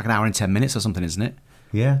 It's like an hour and 10 minutes or something, isn't it?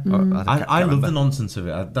 Yeah, Mm. I love the nonsense of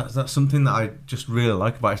it. That's something that I just really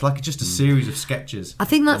like about it. It's like just a series of sketches. I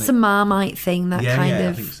think that's a Marmite thing. That Yeah, kind yeah, I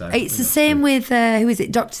of. think so. I It's think the that's same true. with who is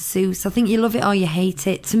it? Dr. Seuss. I think you love it or you hate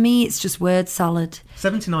it. To me, it's just word salad.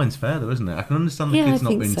 79's fair though, isn't it? I can understand the Yeah, kids I not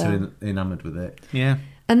think being so. too enamoured with it. Yeah.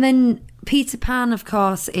 And then Peter Pan, of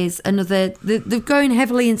course, is another. They're going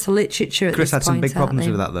heavily into literature at Chris this had some point, big aren't problems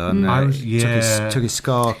they? with that, though. And, I was- took his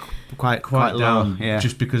score quite low. down, Yeah.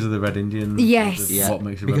 just because of the Red Indian. Yes. the- Yeah. What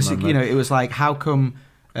makes a because red man red. it was like, how come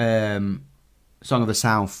Song of the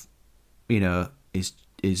South,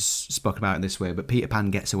 is spoken about in this way, but Peter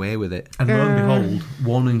Pan gets away with it. And lo and behold,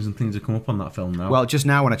 warnings and things have come up on that film now. Well, just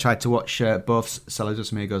now when I tried to watch both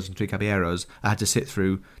Saludos Amigos and Three Caballeros, I had to sit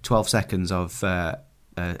through 12 seconds of a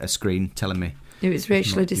screen telling me, It was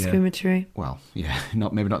racially Yeah. discriminatory. well, yeah,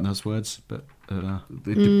 maybe not in those words, but I don't know.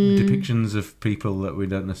 the depictions of people that we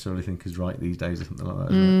don't necessarily think is right these days or something like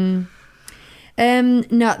that. Isn't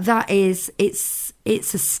it? No, that is it's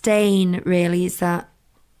a stain. Really, is that?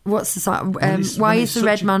 What's the sort? Why is the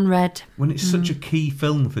red man red? When it's such a key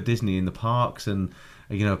film for Disney in the parks, and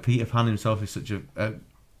Peter Pan himself is such a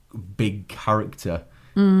big character.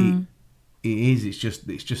 It is. It's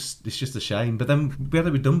just a shame. But then we had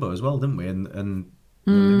it with Dumbo as well, didn't we? And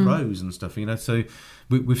the crows and stuff. So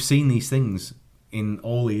we've seen these things in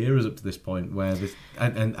all the eras up to this point, where this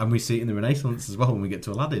and we see it in the Renaissance as well when we get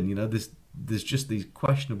to Aladdin. There's just these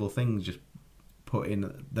questionable things just put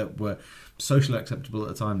in that were socially acceptable at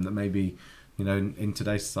the time that maybe in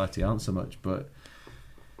today's society aren't so much. But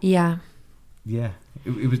Yeah. yeah,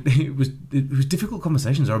 it was difficult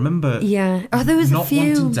conversations. I remember. Yeah. Oh, there was not a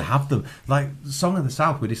few. wanting to have them. Like Song of the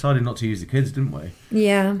South, we decided not to use the kids, didn't we?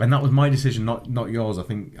 Yeah. And that was my decision, not yours. I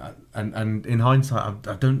think, and in hindsight,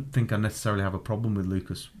 I don't think I necessarily have a problem with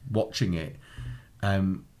Lucas watching it,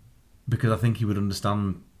 because I think he would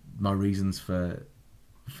understand my reasons for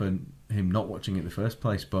him not watching it in the first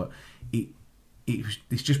place. But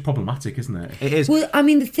it's just problematic, isn't it? It is. Well, I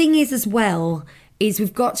mean, the thing is as well is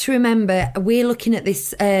we've got to remember we're looking at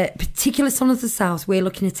this particular Son of the South, we're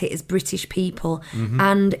looking at it as British people,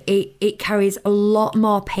 and it carries a lot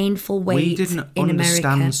more painful weight We didn't in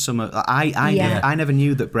understand America. some of. I never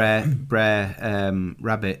knew that Brer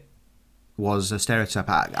Rabbit was a stereotype.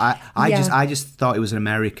 I just thought it was an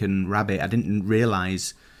American rabbit. I didn't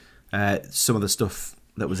realise some of the stuff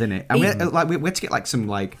that was in it. And we had to get some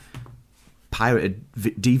pirated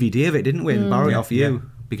DVD of it, didn't we? And borrow it off you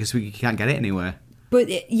because we can't get it anywhere.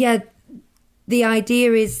 But yeah, the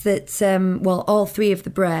idea is that all three of the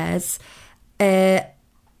Brers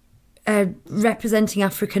representing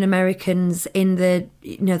African Americans in the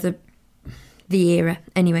era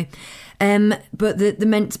anyway, but they're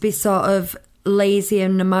meant to be sort of lazy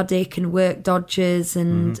and nomadic and work dodgers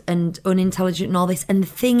and unintelligent and all this. And the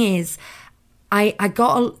thing is, I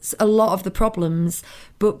got a lot of the problems,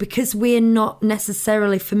 but because we're not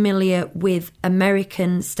necessarily familiar with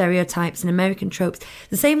American stereotypes and American tropes,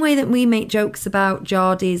 the same way that we make jokes about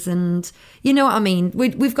Geordies and, you know what I mean?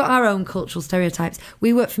 We've got our own cultural stereotypes.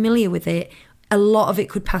 We weren't familiar with it. A lot of it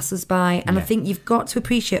could pass us by. And I think you've got to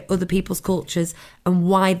appreciate other people's cultures and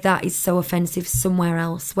why that is so offensive somewhere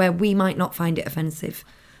else, where we might not find it offensive.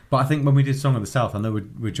 But I think when we did Song of the South, I know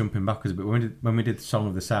we're jumping backwards, but when we did Song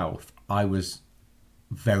of the South, I was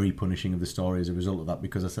very punishing of the story as a result of that,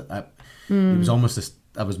 because it was almost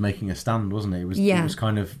I was making a stand, wasn't it? It was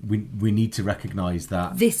kind of we need to recognise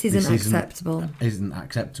that this isn't acceptable. Isn't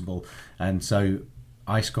acceptable, and so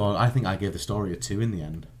I think I gave the story a 2 in the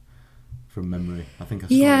end, from memory. I think I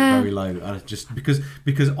scored it very low. I just because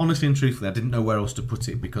honestly and truthfully, I didn't know where else to put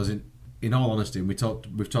it, because in all honesty, and we've talked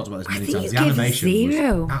about this many times, the animation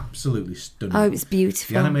was absolutely stunning. Oh, it was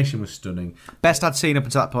beautiful. The animation was stunning. Best I'd seen up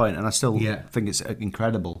until that point, and I still think it's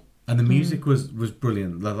incredible. And the music was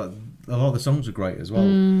brilliant. A lot of the songs were great as well.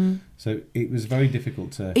 So it was very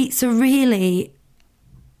difficult to... It's a really...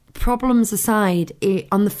 Problems aside,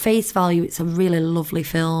 on the face value, it's a really lovely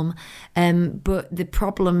film. But the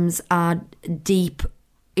problems are deep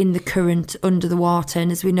in the current, under the water.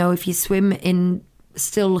 And as we know, if you swim in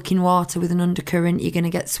still looking water with an undercurrent, you're going to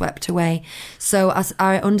get swept away. So as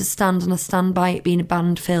I understand and I stand by it being a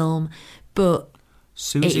banned film, but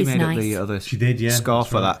Susie made nice. Up the other she did, score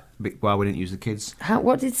for that while we didn't use the kids.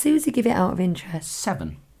 What did Susie give it out of interest?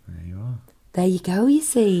 7. There you are. There you go, you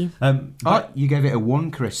see. You gave it a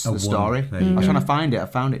 1, Chris, the 1. story. I was trying to find it. I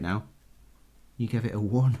found it now. You gave it a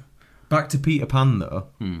 1. Back to Peter Pan, though.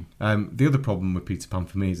 The other problem with Peter Pan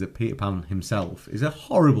for me is that Peter Pan himself is a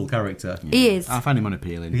horrible character. He is. I find him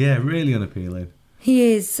unappealing. Yeah, really unappealing.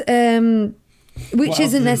 He is, which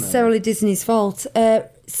isn't necessarily Disney's fault.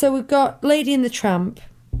 So we've got Lady and the Tramp.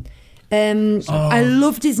 I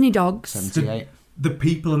love Disney dogs. 78. The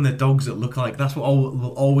people and their dogs that look like, that's what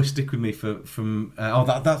will always stick with me that's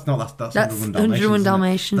 101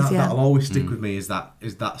 Dalmatians. That'll always stick with me is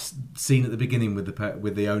that scene at the beginning with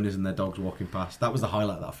the owners and their dogs walking past. That was the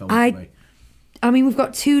highlight of that film for me. I mean, we've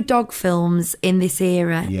got 2 dog films in this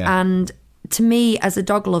era, and to me, as a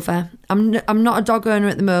dog lover, I'm not a dog owner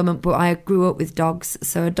at the moment, but I grew up with dogs,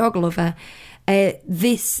 so a dog lover.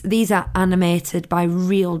 These are animated by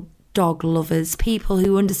real dog lovers, people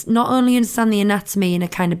who not only understand the anatomy in a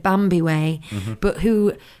kind of Bambi way, but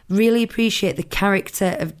who really appreciate the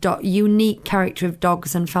character of unique character of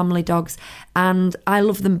dogs and family dogs. And I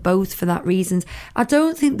love them both for that reason. I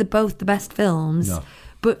don't think they're both the best films,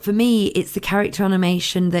 but for me, it's the character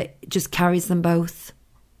animation that just carries them both.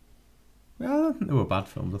 Well, I don't think they were bad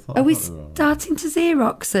films. I thought. Are we starting to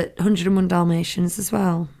Xerox at 101 Dalmatians as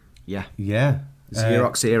well? Yeah.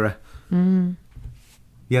 Xerox era.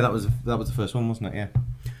 Yeah, that was the first one, wasn't it?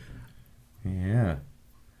 Yeah.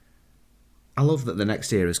 I love that the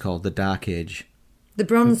next era is called the Dark Age. The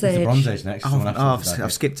Bronze Age. The Bronze Age next.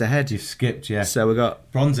 I've skipped ahead. You've skipped, yeah. So we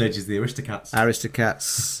got Bronze Age is the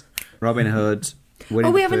Aristocats. Robin Hood.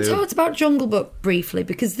 We haven't talked about Jungle Book briefly,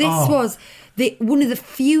 because this was one of the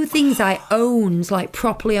few things I owned,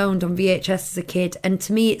 properly owned on VHS as a kid, and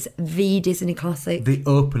to me it's the Disney classic. The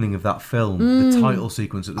opening of that film, the title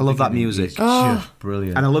sequence at the love that beginning music. is just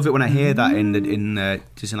brilliant. And I love it when I hear that in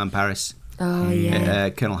Disneyland Paris. Oh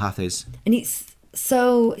yeah. Colonel Hathis. And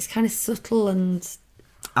it's kind of subtle and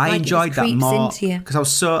I Like, it enjoyed that creeps more into you.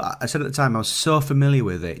 because I said at the time I was so familiar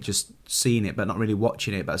with it, just seeing it but not really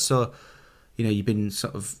watching it. But so, you've been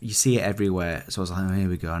you see it everywhere. So I was like, oh, here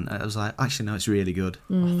we go. And I was like, actually, no, it's really good.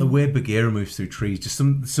 The way Bagheera moves through trees, just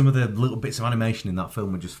some of the little bits of animation in that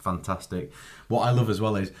film are just fantastic. What I love as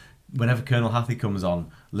well is whenever Colonel Hattie comes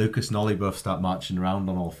on, Lucas and Ollie both start marching around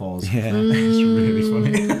on all fours. Yeah. It's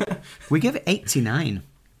really funny. We give it 89.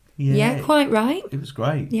 Yeah, quite right. It was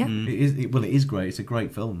great. Yeah. It is great. It's a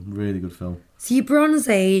great film. Really good film. So your Bronze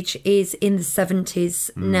Age is in the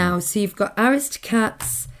 70s now. So you've got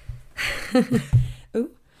Aristocats,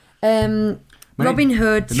 Robin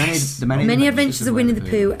Hood, The Many Adventures of Winnie the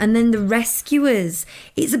Pooh, and then the Rescuers.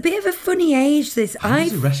 It's a bit of a funny age, this. How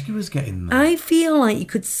does the Rescuers get in there? I feel like you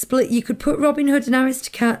could put Robin Hood and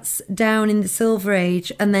Aristocats down in the Silver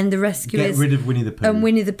Age, and then the Rescuers Get rid of Winnie the Pooh. and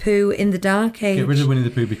Winnie the Pooh in the Dark Age. Get rid of Winnie the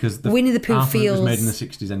Pooh because Winnie the Pooh Arthur feels was made in the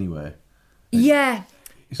 60s anyway. Yeah,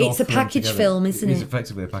 all it's a thrown package together. film, isn't it? It's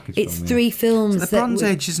effectively a package It's film. 3 films. The that Bronze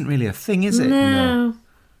Age isn't really a thing, is it? No.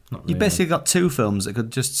 Not You really. basically got 2 films that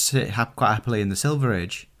could just sit quite happily in the Silver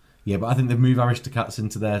Age. Yeah, but I think they've moved Aristocats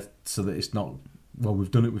into there so that it's not. Well,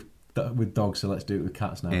 we've done it with dogs, so let's do it with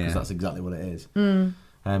cats now because Yeah. that's exactly what it is.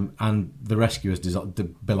 And the Rescuers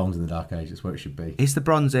belongs in the Dark Age. It's where it should be. Is the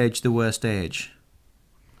Bronze Age the worst age?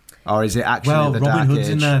 Or is it actually Well, the Robin Dark Hood's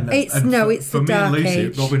Age? in there. It's for the me and Dark Lucy,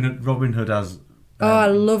 Age. Robin Hood has. I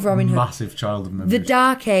love Robin Hood. Massive childhood memories. The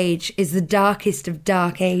Dark Age is the darkest of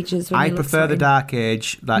dark ages. When I you look prefer at the it. Dark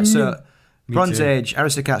Age. So, Bronze too. Age,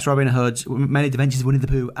 Aristocats, Robin Hood, Many Adventures of Winnie the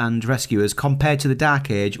Pooh, and Rescuers, compared to the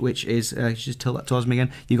Dark Age, which is, just tell that towards me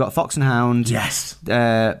again, you've got Fox and Hound, Yes.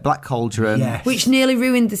 Black Cauldron, Yes. Which nearly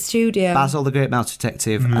ruined the studio. Basil the Great Mouse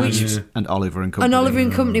Detective, and Oliver and Company. And Oliver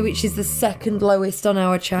and Company, which is the second lowest on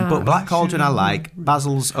our chart. But Black Cauldron I like,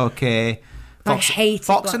 Basil's okay. hated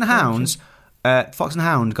Fox Black and Hounds. Fox and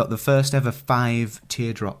Hound got the first ever 5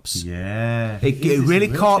 teardrops. Yeah. It is really a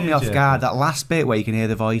real caught me off tearjerker. guard. That last bit where you can hear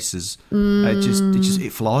the voices, it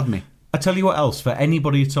floored me. I tell you what else, for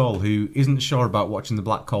anybody at all who isn't sure about watching the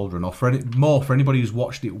Black Cauldron, or for anybody who's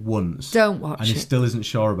watched it once, Don't watch and it. still isn't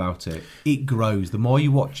sure about it, it grows. The more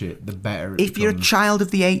you watch it, the better it If you're a becomes. child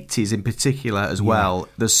of the 80s in particular as well,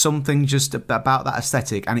 there's something just about that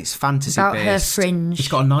aesthetic, and it's fantasy about her based. fringe. It's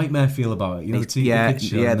got a nightmare feel about it. You know, the TV kids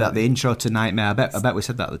show, that the intro to Nightmare. I bet we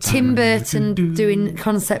said that at the time. Tim Burton doing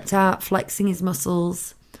concept art, flexing his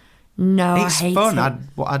muscles. No, It's I hate fun.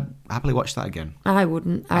 it. I'd happily watch that again. I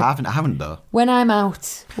wouldn't. I haven't though. When I'm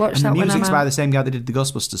out, watch And that the when I'm music's by out. the same guy that did the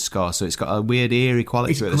Ghostbusters score, so it's got a weird eerie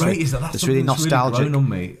quality It's to it. great, really, is that? That's really something that's nostalgic. Really grown on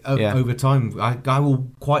me Yeah. over time. I will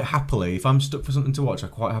quite happily, if I'm stuck for something to watch, I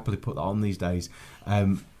quite happily put that on these days,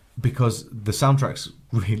 because the soundtrack's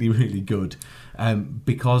really, really good.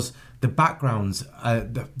 Because the backgrounds,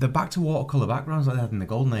 the back to watercolor backgrounds like they had in the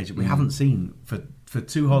Golden Age, we haven't seen for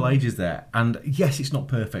 2 whole ages there. And yes, it's not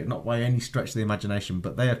perfect, not by any stretch of the imagination,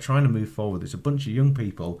 but they are trying to move forward. It's a bunch of young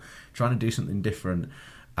people trying to do something different,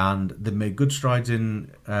 and they made good strides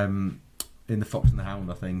in the Fox and the Hound,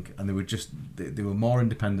 I think, and they were more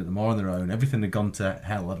independent and more on their own. Everything had gone to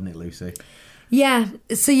hell, hadn't it, Lucy? Yeah,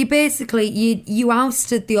 so you basically you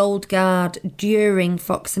ousted the old guard during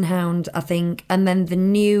Fox and Hound, I think, and then the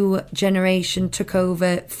new generation took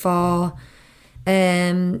over for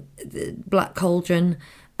the Black Cauldron,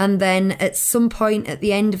 and then at some point at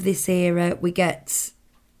the end of this era we get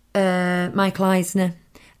Michael Eisner,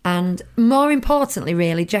 and more importantly,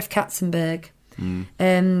 really, Jeff Katzenberg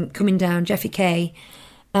coming down, Jeffy K.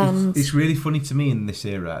 And It's really funny to me in this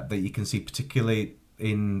era that you can see, particularly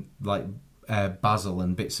in like Basil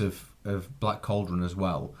and bits of Black Cauldron as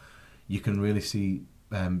well, you can really see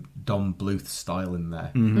Don Bluth's style in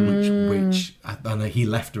there, which I know he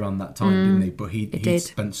left around that time, didn't he? But he did.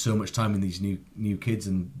 spent so much time in these new kids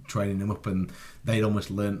and training them up, and they'd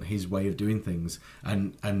almost learnt his way of doing things,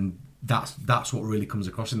 and that's what really comes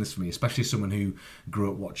across in this for me, especially someone who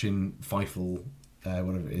grew up watching Fievel,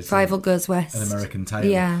 whatever it is, Fievel Goes West, An American Tail,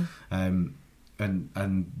 yeah.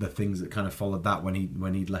 And the things that kind of followed that when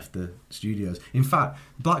he'd left the studios. In fact,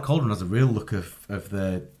 Black Cauldron has a real look of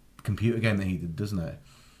the computer game that he did, doesn't it?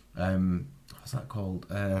 What's that called?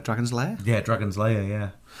 Dragon's Lair? Yeah, Dragon's Lair, yeah.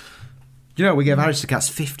 You know, we gave Aristocats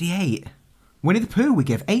 58. Winnie the Pooh, we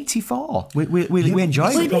gave 84. We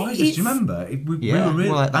enjoyed It it. surprised us, do you remember? We Yeah, were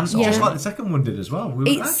really, well, that's and just awesome. like the second one did as well. We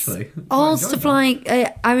were It's actually all quite stuff enjoyed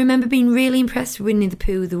like I remember being really impressed with Winnie the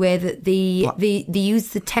Pooh, the way that they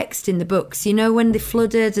used the text in the books. You know, when they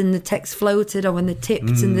flooded and the text floated, or when they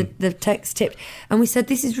tipped and the text tipped. And we said,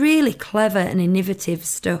 this is really clever and innovative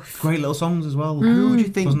stuff. Great little songs as well. Who would you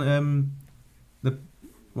think? Wasn't it?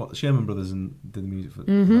 the Sherman Brothers and did the music for.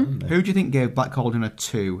 Who do you think gave Black Cauldron a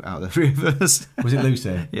 2 out of the 3 of us? Was it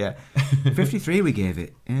Lucy? Yeah. 53 we gave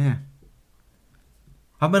it. Yeah.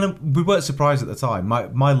 I mean, we weren't surprised at the time.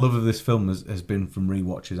 My love of this film has been from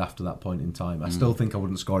rewatches after that point in time. I still think I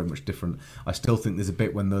wouldn't score it much different. I still think there's a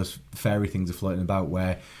bit when those fairy things are floating about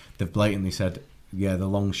where they've blatantly said, yeah, the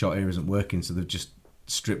long shot here isn't working, so they've just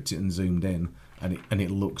stripped it and zoomed in, and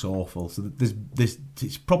it looks awful. So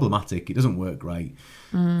it's problematic. It doesn't work great.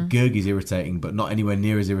 Gergie's irritating, but not anywhere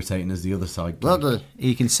near as irritating as the other side. Lovely.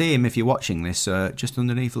 You can see him if you're watching this just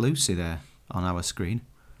underneath Lucy there on our screen.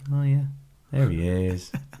 Oh, yeah. There he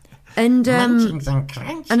is. And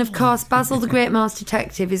of course, Basil the Great Mouse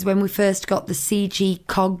Detective is when we first got the CG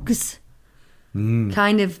cogs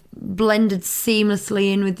kind of blended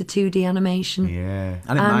seamlessly in with the 2D animation. Yeah.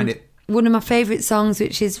 I didn't mind it. One of my favourite songs,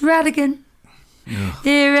 which is Radigan.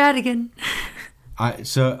 Dear Radigan.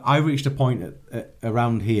 I reached a point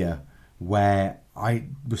around here where I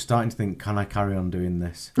was starting to think, can I carry on doing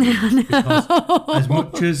this? Because as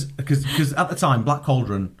much as... Because at the time, Black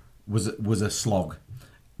Cauldron was a slog.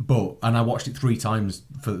 And I watched it 3 times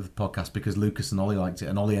for the podcast because Lucas and Ollie liked it,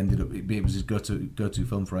 and Ollie ended up, it was his go-to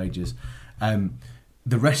film for ages.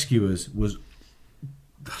 The Rescuers was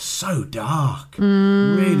so dark,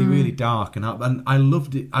 really, really dark, and I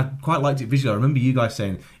loved it. I quite liked it visually. I remember you guys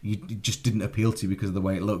saying it just didn't appeal to you because of the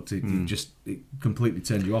way it looked. It completely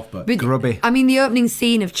turned you off. But grubby. I mean, the opening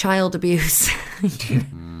scene of child abuse.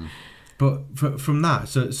 But from that,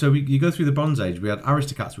 so you go through the Bronze Age. We had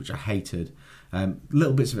Aristocats, which I hated.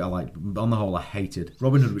 Little bits of it I liked, but on the whole I hated.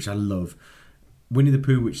 Robin Hood, which I love. Winnie the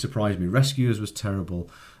Pooh, which surprised me. Rescuers was terrible.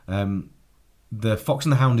 The Fox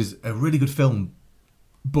and the Hound is a really good film,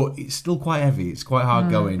 but it's still quite heavy. It's quite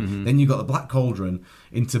hard going. Then you got the Black Cauldron,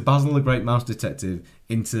 into Basil the Great Mouse Detective,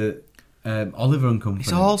 into Oliver and Company.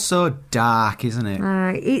 It's all so dark, isn't it?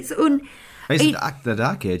 It's the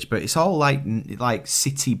Dark Age, but it's all like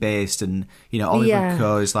city based, and Oliver and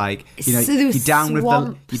Co is like you're down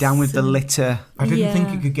with the litter. I didn't think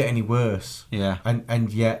it could get any worse. Yeah,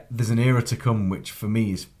 and yet there's an era to come which for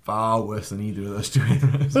me is far worse than either of those 2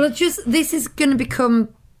 eras. Well, this is going to become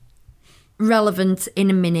relevant in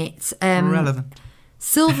a minute. Relevant.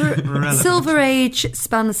 Silver Age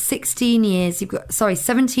spans 17 years,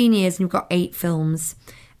 and you've got 8 films.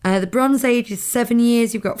 The Bronze Age is 7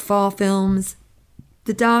 years, you've got 4 films.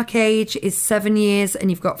 The Dark Age is 7 years, and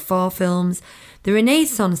you've got 4 films. The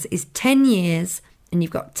Renaissance is 10 years, and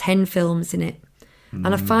you've got 10 films in it. And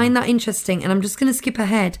I find that interesting, and I'm just going to skip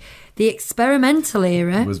ahead. The experimental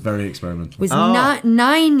era was very experimental. Was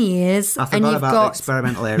 9 years, I forgot about the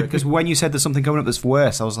experimental era, because when you said there's something coming up that's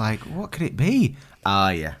worse, I was like, what could it be?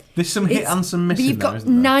 Yeah. There's some hit and some miss. But you've got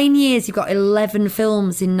 9 years. You've got 11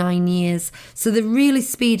 films in 9 years, so they're really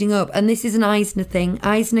speeding up. And this is an Eisner thing.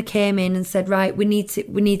 Eisner came in and said, right, we need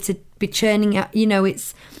to be churning out.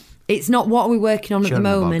 It's not what we're working on at the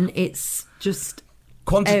moment. It's just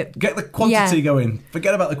get the quantity going.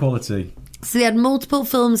 Forget about the quality. So they had multiple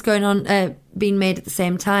films going on, being made at the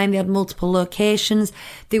same time. They had multiple locations.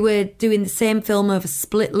 They were doing the same film over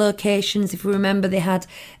split locations. If we remember, they had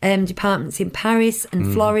departments in Paris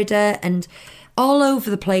and Florida and all over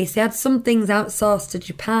the place. They had some things outsourced to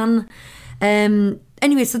Japan.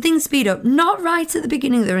 Anyway, so things speed up. Not right at the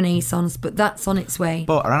beginning of the Renaissance, but that's on its way.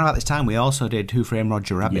 But around about this time, we also did Who Framed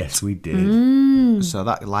Roger Rabbit. Yes, we did. So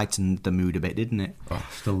that lightened the mood a bit, didn't it? Oh,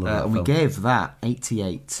 still love that film. We gave that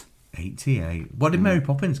 88. 88. What did Mary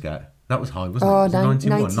Poppins get? That was high, wasn't it? Oh,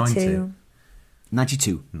 91,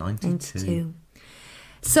 92. 92.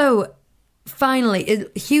 So, finally,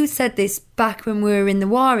 Hugh said this back when we were in the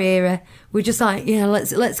war era. We're just like,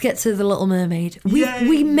 let's get to The Little Mermaid.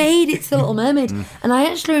 We made it to The Little Mermaid. And I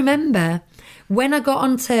actually remember when I got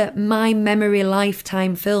onto my memory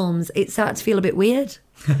lifetime films, it started to feel a bit weird.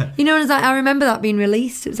 And it's like, I remember that being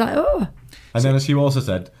released. It was like, oh. And then as Hugh also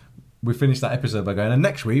said, we finished that episode by going, and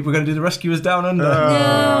next week we're going to do The Rescuers Down Under.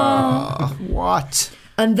 What?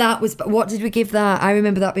 And that was, what did we give that? I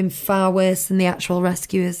remember that being far worse than the actual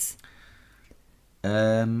Rescuers.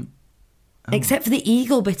 Except for the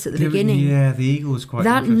eagle bit at the beginning. Yeah, the eagle was quite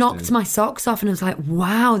that interesting. knocked my socks off, and I was like,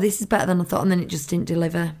 wow, this is better than I thought. And then it just didn't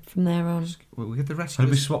deliver from there on. We give the Rescuers. Had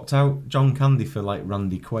we swapped out John Candy for like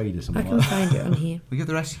Randy Quaid or something I can find it on here. We give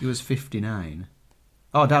the Rescuers 59.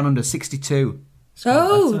 Oh, Down Under 62.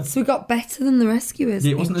 So we got better than the Rescuers.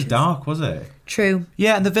 Yeah, it wasn't as dark, was it? True.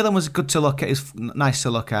 Yeah, and the villain was good to look at. It was nice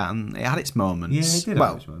to look at, and it had its moments. Yeah, it did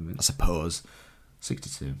have its moments. I suppose.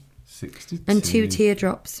 62. 62. And 2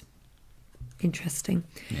 teardrops. interesting.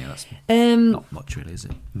 Yeah, that's Um, not much, really, is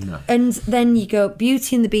it? No. And then you go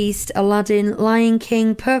Beauty and the Beast, Aladdin, Lion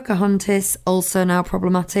King, Pocahontas, also now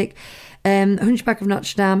problematic, Hunchback of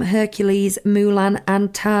Notre Dame, Hercules, Mulan,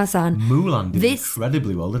 and Tarzan. Mulan did This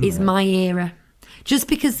incredibly well, didn't Is it? my era. Just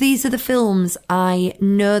because these are the films I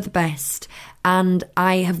know the best and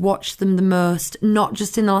I have watched them the most, not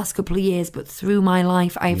just in the last couple of years, but through my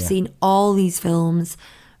life. I have seen all these films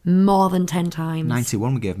more than 10 times.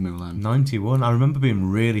 91 we gave Mulan. 91. I remember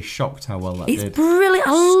being really shocked how well that It's did. brilliant.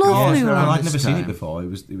 I love Yeah, Mulan. I'd never seen it time. before. It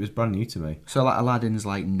was brand new to me. So like Aladdin's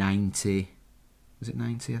like 90. Was it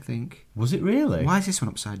 90, I think? Was it really? Why is this one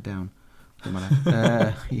upside down? Doesn't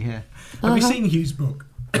matter. Yeah. Have you seen Hugh's book?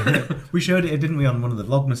 We showed it, didn't we, on one of the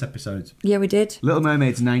Vlogmas episodes? Yeah, we did. Little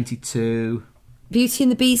Mermaid's 92. Beauty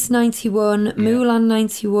and the Beast 91, Mulan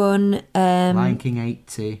 91, Lion King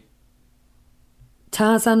 80.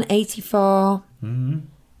 Tarzan 84.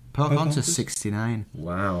 Pocahontas 69.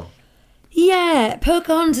 Wow. Yeah,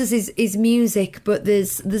 Pocahontas is music, but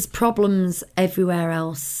there's problems everywhere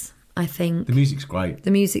else, I think. The music's great.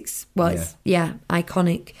 The music's, well, it's,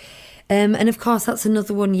 iconic. And of course, that's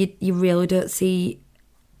another one you really don't see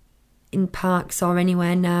in parks or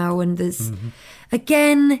anywhere now. And there's,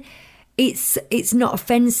 again, it's not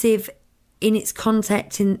offensive in its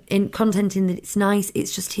content, in content in that it's nice.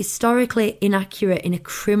 It's just historically inaccurate in a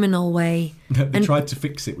criminal way. They tried to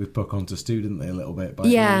fix it with Pocahontas too, didn't they, a little bit,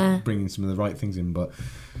 by bringing some of the right things in, but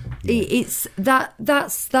it's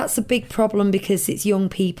that's a big problem because it's young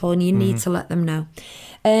people and you need to let them know.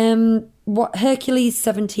 What Hercules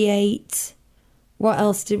 78? What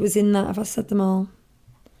else was in that? Have I said them all?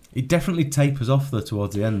 it definitely tapers off though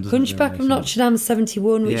towards the end. Hunchback of Notre Dame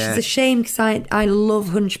 71, which is a shame because I love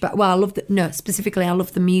Hunchback. Well, I love specifically I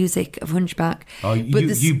love the music of Hunchback. Oh,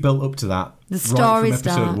 you built up to that. The right story's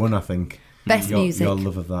from episode dark. 1, I think. Best music. Your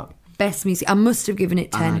love of that. Best music. I must have given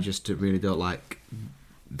it 10. And I just really don't like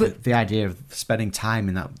the idea of spending time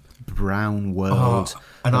in that brown world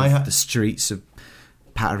and of the streets of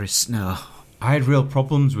Paris. No. I had real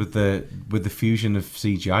problems with the fusion of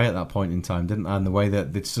CGI at that point in time, didn't I? And the way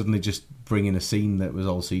that they'd suddenly just bring in a scene that was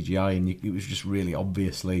all CGI, and it was just really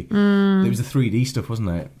obviously it was the 3D stuff, wasn't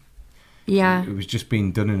it? Yeah. It was just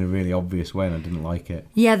being done in a really obvious way, and I didn't like it.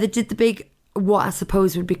 Yeah, they did the big, what I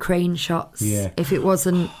suppose would be crane shots. Yeah. If it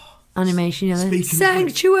wasn't animation, you know. Speaking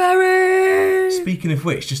Sanctuary! Speaking of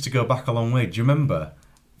which, just to go back a long way, do you remember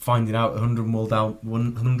finding out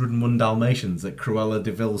 101 Dalmatians that Cruella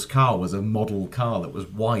de Vil's car was a model car that was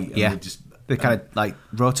white? And they kind of like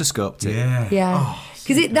rotoscoped it. Yeah.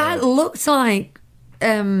 Because that looked like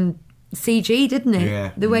CG, didn't it?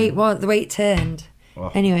 Yeah. The way it was, the way it turned.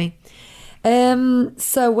 Oh. Anyway.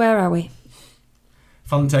 So where are we?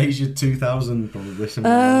 Fantasia 2000, probably.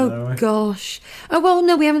 Oh, gosh. Oh, well,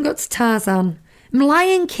 no, we haven't got to Tarzan.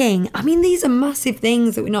 Lion King. I mean, these are massive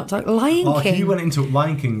things that we're not talking. Lion King. You went into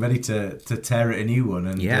Lion King ready to tear it a new one,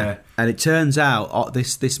 and and it turns out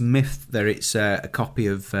this myth that it's a copy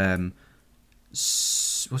of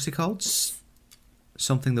what's it called?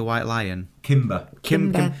 Something the White Lion. Kimber.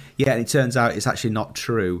 Kimber. Yeah, and it turns out it's actually not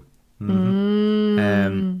true.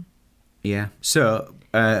 Yeah, so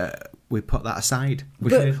we put that aside,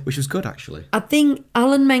 which was good actually. I think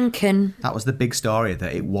Alan Menken. That was the big story,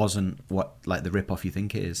 that it wasn't what like the rip-off you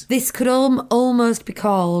think it is. This could almost be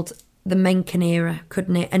called the Menken era,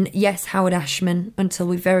 couldn't it? And yes, Howard Ashman, until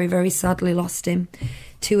we very, very sadly lost him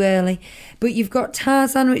too early. But you've got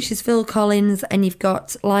Tarzan, which is Phil Collins, and you've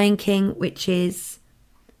got Lion King, which is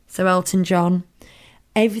Sir Elton John.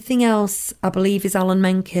 Everything else, I believe, is Alan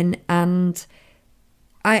Menken, and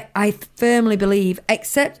I firmly believe,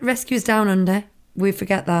 except Rescuers Down Under, we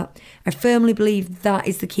forget that, I firmly believe that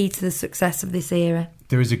is the key to the success of this era.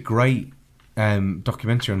 There is a great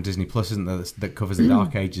documentary on Disney Plus, isn't there, that covers the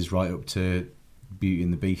Dark Ages right up to Beauty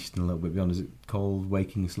and the Beast and a little bit beyond. Is it called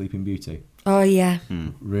Waking Sleeping Beauty? Oh, yeah.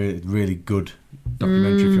 Really, really good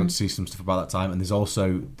documentary if you want to see some stuff about that time. And there's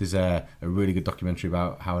a really good documentary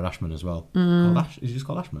about Howard Ashman as well. Is it just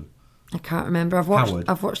called Ashman? I can't remember. I've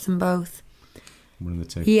watched them both. One of the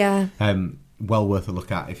two. Yeah. Well worth a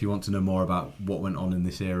look at if you want to know more about what went on in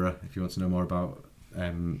this era. If you want to know more about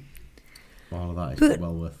all of that, it's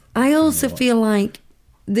well worth. I also feel like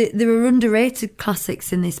there are underrated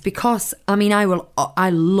classics in this because I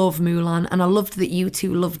love Mulan and I loved that you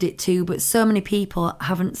two loved it too, but so many people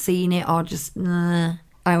haven't seen it or just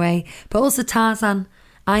away. But also Tarzan.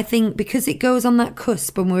 I think because it goes on that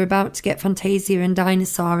cusp and we're about to get Fantasia and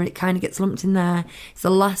Dinosaur and it kind of gets lumped in there. It's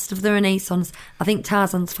the last of the Renaissance. I think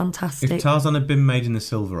Tarzan's fantastic. If Tarzan had been made in the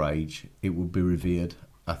Silver Age, it would be revered.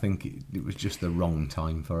 I think it was just the wrong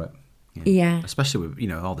time for it. Yeah. Especially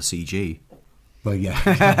with, all the CG. Well, yeah.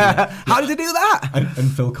 How did they do that? and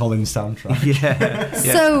Phil Collins soundtrack. Yeah.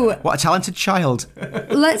 So What a talented child.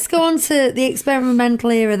 let's go on to the experimental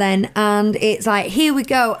era then. And it's like, here we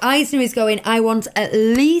go. Eisner is going, I want at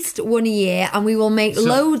least one a year and we will make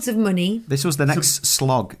loads of money. This was the next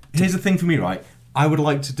slog. Here's the thing for me, right? I would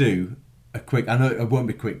like to do a quick. I know it won't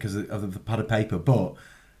be quick because of the pad of paper, but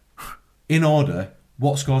in order,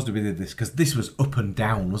 what scores do we do this? Because this was up and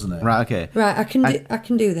down, wasn't it? Right, okay. Right, I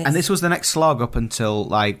can do this. And this was the next slog up until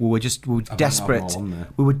we were desperate. all on there.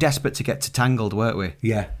 We were desperate to get to Tangled, weren't we?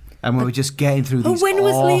 Yeah. And we were just getting through these. when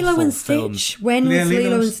was Lilo awful and films. Stitch? When was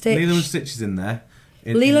Lilo and Stitch? Lilo and Stitch is in there.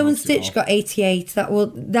 Lilo and Stitch got 88. That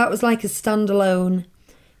was like a standalone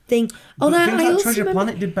thing. But I things like also Treasure remember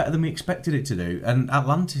Planet did better than we expected it to do, and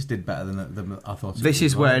Atlantis did better than I thought. This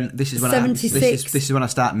is when 76. this is when I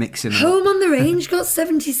start mixing them. Home on the Range got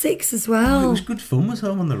 76 as Oh, well. it was good fun. Was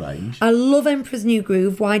Home on the Range? I love Emperor's New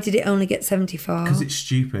Groove. Why did it only get 74? Because it's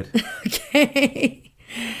stupid. Okay.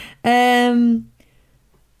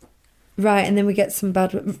 Right, and then we get some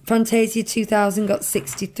bad. Fantasia 2000 got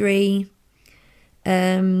 63.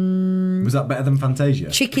 Was that better than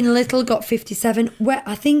Fantasia? Chicken Little got 57. Well,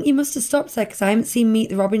 I think you must have stopped there because I haven't seen Meet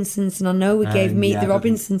the Robinsons, and I know we gave Meet the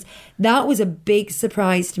Robinsons. That was a big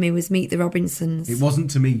surprise to me. Was Meet the Robinsons? It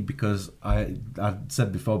wasn't to me because I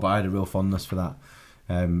said before, but I had a real fondness for that.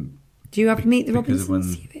 Do you have Meet the because of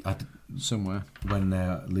Robinsons? somewhere. when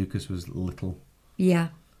Lucas was little. Yeah.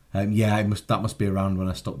 That must be around when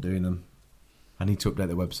I stopped doing them. I need to update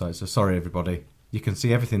the website. So sorry, everybody. You can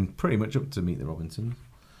see everything pretty much up to Meet the Robinsons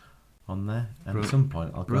on there. And at some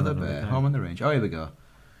point, I'll go Brother and have a Bear, look Home out. on the Range. Oh, here we go.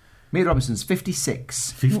 Meet the Robinsons,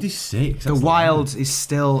 56. 56. The that's Wild is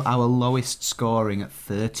still our lowest scoring at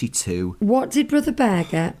 32. What did Brother Bear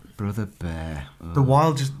get? Brother Bear. The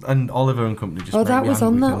Wild just and Oliver and Company just. Oh, made that me was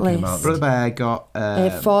angry on that thinking list. about Brother Bear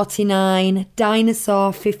got 49.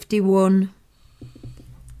 Dinosaur 51.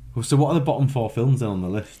 Well, so what are the bottom 4 films then on the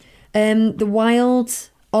list? The Wild,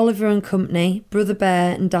 Oliver and Company, Brother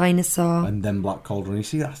Bear, and Dinosaur. And then Black Cauldron. You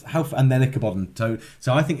see that's how, and then Ichabod and Toad.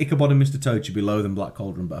 So I think Ichabod and Mr. Toad should be lower than Black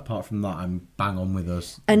Cauldron, but apart from that, I'm bang on with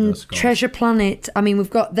us. And Treasure Planet. I mean, we've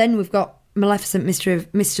got Maleficent,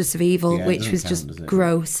 Mistress of Evil, Yeah, it which doesn't was count, just does it?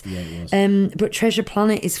 gross. Yeah, it was. But Treasure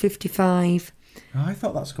Planet is 55. Oh, I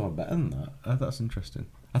thought that scored better than that. Oh, that's interesting.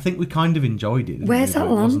 I think we kind of enjoyed it. didn't Where's we? But it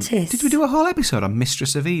wasn't- Atlantis? Did we do a whole episode on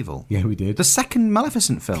Mistress of Evil? Yeah, we did. The second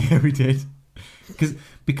Maleficent film. Yeah, we did.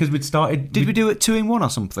 Because we'd started. Did we do it 2 in 1 or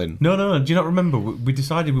something? No. Do you not remember? We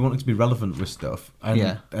decided we wanted to be relevant with stuff, and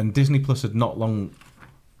Yeah. and Disney Plus had not long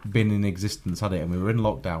been in existence, had it? And we were in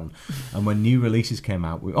lockdown, and when new releases came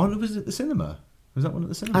out, was it at the cinema? Was that one at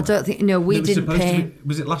the cinema? I don't think. No, we It was didn't supposed to pay. be-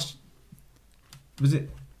 was it last? Was it?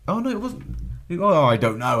 Oh no, it wasn't. Oh, I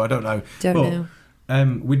don't know. Don't But,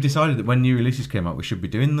 know. We decided that when new releases came out, we should be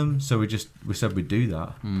doing them. So we said we'd do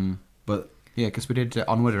that. But Yeah, because we did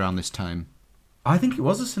Onward around this time. I think it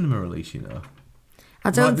was a cinema release. You know, I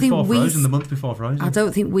don't right think before we. Frozen, the month before Frozen. I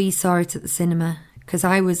don't think we saw it at the cinema because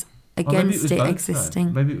I was Or maybe against was it both, existing.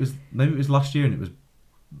 though. Maybe it was last year and it was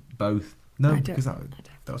both. No, I don't- because that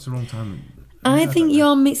was the wrong time. I think don't know.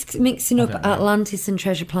 you're mixing up don't know. Atlantis and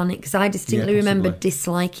Treasure Planet because I distinctly Yeah, remember possibly.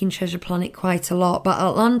 disliking Treasure Planet quite a lot. But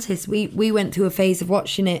Atlantis, we went through a phase of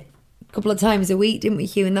watching it a couple of times a week, didn't we,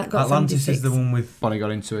 Hugh? And that got Atlantis 76. is the one with Bonnie got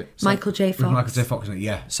into it. Michael J. with Fox. Michael J. Fox in it.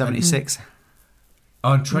 Yeah, 76.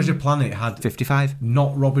 Oh, and Treasure Planet had 55.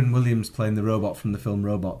 not Robin Williams playing the robot from the film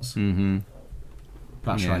Robots. Mm-hmm.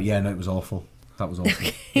 That's Yeah. right. Yeah, no, it was awful. That was awful.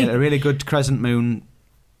 Yeah, a really good Crescent Moon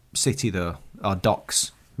city, though. Or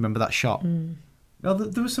docks. Remember that shot? No,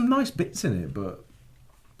 there were some nice bits in it, but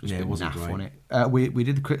Just yeah, a it bit wasn't naff, great. wasn't it? We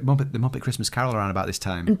did the Muppet Christmas Carol around about this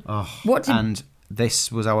time. What did And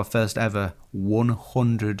this was our first ever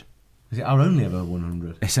 100. Is it our only ever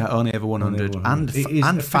 100? It's our only ever 100. And, it is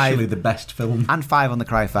and officially 5. the best film. And 5 on the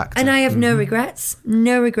Cry Factor. And I have no regrets.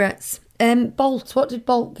 No regrets. Bolt, what did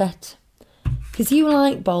Bolt get? Because you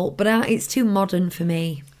like Bolt, but it's too modern for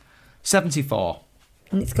me. 74.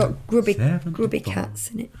 And it's got grubby 74.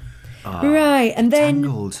 cats in it. Right, and then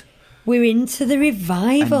Tangled. we're into the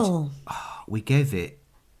revival. We gave it.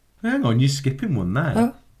 Hang on, you're skipping one there.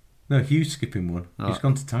 Oh. No, Hugh's skipping one. He's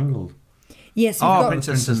gone to Tangled. Yes, we've Oh, got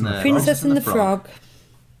Princess and the Princess and the Frog.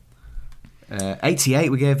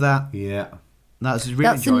 88 we gave that. Yeah. That's really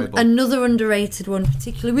That's enjoyable. another underrated one,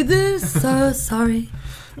 particularly with this. So sorry.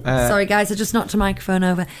 Sorry, guys, I just knocked a microphone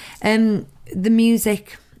over. The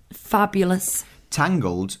music, fabulous.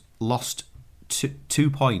 Tangled lost 2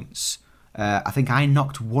 points. I think I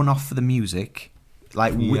knocked 1 off for the music.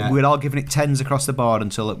 Like Yeah. we'd all given it 10s across the board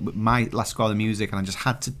until my last score of the music, and I just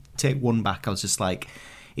had to take 1 back. I was just like,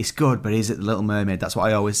 it's good, but is it The Little Mermaid? That's what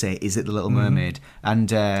I always say. Is it The Little Mermaid?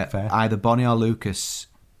 And either Bonnie or Lucas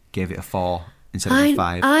gave it a 4 instead of a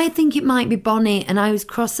 5. I think it might be Bonnie, and I was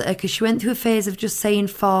cross at her because she went through a phase of just saying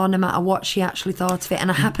 4 no matter what she actually thought of it, and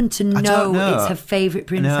I happen to don't know know. it's her favourite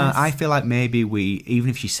princess. No, I feel like maybe even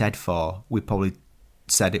if she said 4, we probably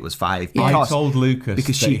said it was 5. I told Lucas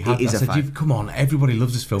because that she he had, it is I a said, 5. Come on, everybody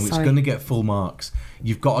loves this film. It's Sorry. going to get full marks.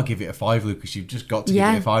 You've got to give it a 5, Lucas. You've just got to give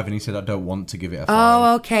it a 5. And he said, I don't want to give it a 5.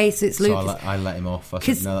 Oh, okay, so it's So Lucas. I let him off. I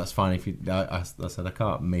said, no, that's fine. If you, I said, I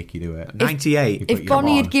can't make you do it. 98. If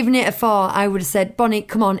Bonnie had given it a 4, I would have said, Bonnie,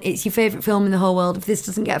 come on, it's your favourite film in the whole world. If this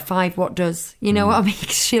doesn't get a 5, what does? You know what I mean?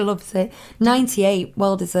 'Cause she loves it. 98,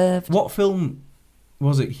 well deserved. What film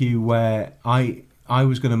was it, Hugh, where I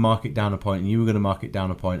was going to mark it down a point and you were going to mark it down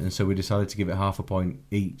a point, and so we decided to give it half a point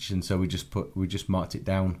each, and so we just marked it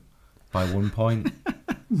down by 1 point.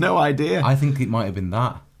 No idea. I think it might have been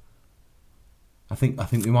that. I think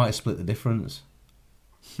we might have split the difference.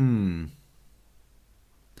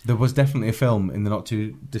 There was definitely a film in the not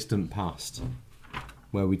too distant past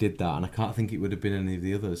where we did that, and I can't think it would have been any of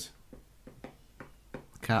the others.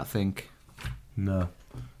 Can't think. No,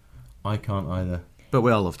 I can't either. But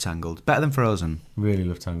we all love Tangled. Better than Frozen. Really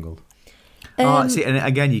love Tangled. See, and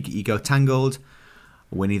again, you go Tangled,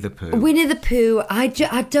 Winnie the Pooh. Winnie the Pooh, I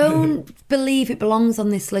don't believe it belongs on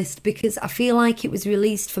this list because I feel like it was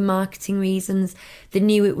released for marketing reasons. They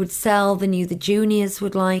knew it would sell. They knew the juniors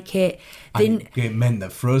would like it. And it meant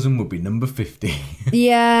that Frozen would be number 50.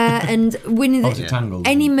 Yeah, and Winnie Was it Tangled?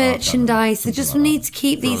 any Oh, merchandise. They something just like need that. to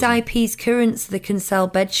keep these IPs current so they can sell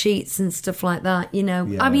bed sheets and stuff like that. You know,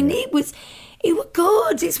 Yeah, I mean, yeah. it was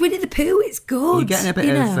good. It's Winnie the Pooh. It's good. You're getting a bit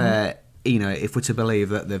you of, know. if we're to believe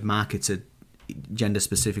that they've marketed gender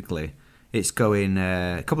specifically, it's going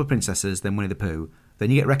a couple of princesses, then Winnie the Pooh,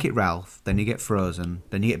 then you get Wreck-It Ralph, then you get Frozen,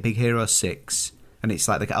 then you get Big Hero 6, and it's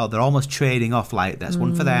like they're almost trading off, like that's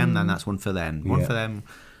one for them, then that's one for them, one Yeah. for them,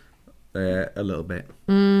 a little bit.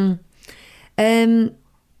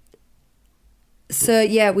 So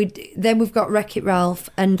yeah, we've got Wreck-It Ralph,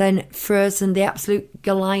 and then Frozen, the absolute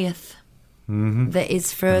Goliath that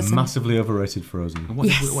is Frozen. Massively overrated Frozen. And what,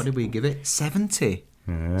 Yes. what did we give it? 70.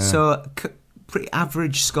 So pretty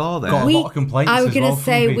average score there. Got a lot of complaints I was as going well to from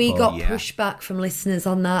say we people. got Yeah. pushback from listeners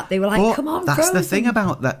on that. They were like, But "Come on, that's Frozen." the thing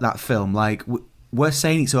about that film. Like we're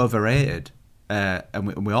saying it's overrated,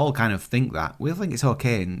 and we all kind of think that. We all think it's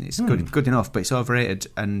okay and it's good enough, but it's overrated.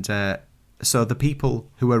 And so the people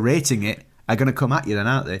who are rating it are going to come at you, then,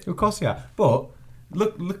 aren't they? Of course, yeah. But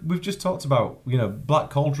look, we've just talked about Black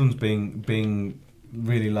Cauldron's being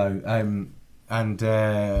really low, and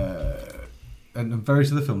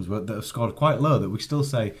various other films that have scored quite low that we still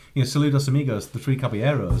say, Saludos Amigos, The Three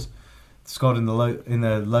Caballeros, scored in the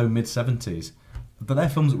low mid 70s, but they're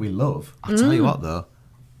films that we love. I'll tell you what, though,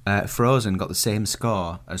 Frozen got the same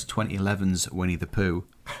score as 2011's Winnie the Pooh,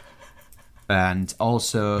 and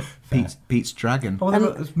also Pete's Dragon. Oh,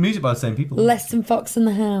 it's music by the same people. Less than Fox and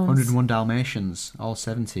the Hounds. 101 Dalmatians, all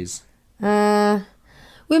 70s.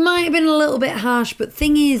 We might have been a little bit harsh, but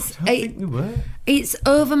thing is, I think we were. it's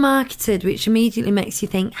over marketed, which immediately makes you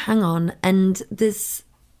think, hang on, and there's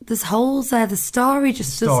holes there. The story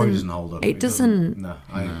just Story doesn't hold up. It doesn't. No,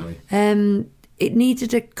 I agree. It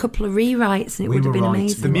needed a couple of rewrites, and it We would have were been right.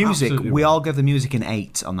 amazing. The music, absolutely we right. all give the music an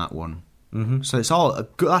 8 on that one. Mm-hmm. So it's all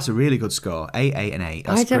that's a really good score. 8, 8, and 8.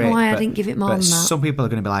 That's I don't know great, why I but- didn't give it more but than that. Some people are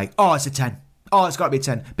going to be like, "Oh, it's a 10. Oh, it's got to be a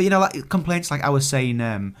 10." But like complaints like I was saying,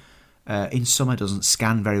 "In Summer" doesn't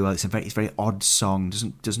scan very well. It's a very odd song.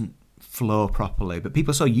 Doesn't flow properly. But people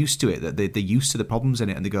are so used to it that they're used to the problems in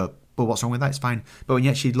it, and they go, "Well, what's wrong with that? It's fine." But when you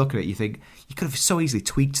actually look at it, you think you could have so easily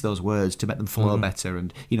tweaked those words to make them flow better.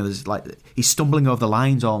 And there's like he's stumbling over the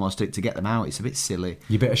lines almost to get them out. It's a bit silly.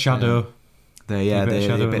 You bit of Shadow. The A bit of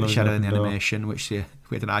shadow in the Open Door. animation, which we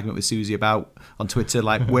had an argument with Susie about on Twitter,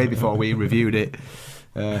 like way before we reviewed it.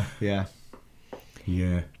 Yeah.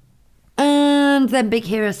 Yeah. And then Big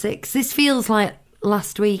Hero 6. This feels like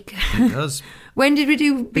last week. It does. When did we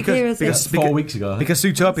do Big Hero 6? 4 weeks ago. Because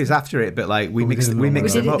Zootopia's after it, but like we But we mixed did it the wrong way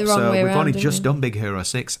them around. up. We did it the wrong So way we've around, only didn't just we? done Big Hero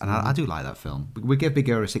 6, and I do like that film. We gave Big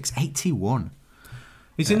Hero 6 81.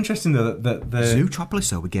 It's interesting though that the Zootropolis,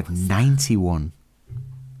 though, we gave 91.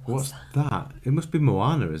 what's that? It must be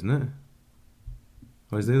Moana, isn't it?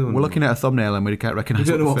 Or is the other one? We're looking at a thumbnail and we can't We recognise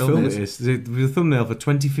don't know what what the film film it is. There's a thumbnail for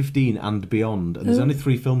 2015 and beyond, and there's only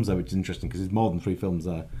 3 films there, which is interesting because there's more than 3 films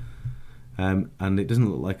there, and it doesn't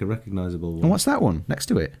look like a recognisable one. And what's that one next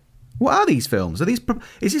to it? What are these films? Are these?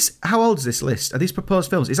 Is this? How old is this list? Are these proposed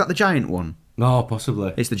films? Is that the giant one? Oh,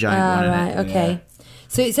 possibly. It's the giant one, isn't Right, it? okay.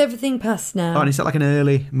 So it's everything past now. Oh, and is that like an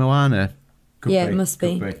early Moana? Yeah, be, it must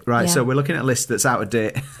be. could Right, Yeah. so we're looking at a list that's out of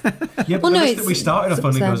date. Yeah, but Well, the no, list that we it's- started off it's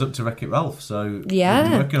only up goes to- up to Wreck-It Ralph, so Yeah.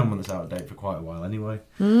 we've been working on one that's out of date for quite a while anyway.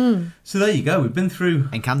 So there you go. We've been through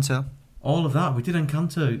Encanto. all of that. We did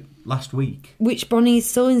Encanto last week. Which Bonnie's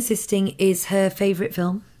still insisting is her favourite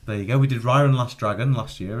film. There you go. We did Raya and Last Dragon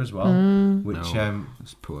last year as well, which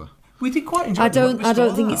It's poor. we did quite enjoy. I What did don't we I don't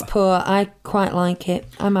score think that? it's poor. I quite like it.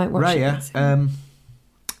 I might watch it. Raya,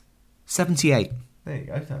 78. There you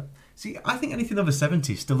go. See, I think anything over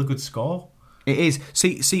 70 is still a good score. It is.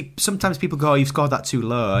 See, sometimes people go, oh, you've scored that too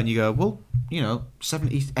low, and you go, well,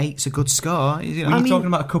 78's a good score. You know, When you're talking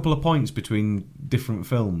about a couple of points between different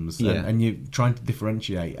films, Yeah. and you're trying to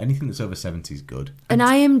differentiate, anything that's over 70 is good. And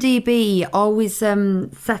IMDb always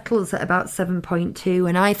settles at about 7.2,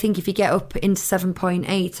 and I think if you get up into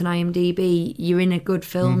 7.8 on IMDb, you're in a good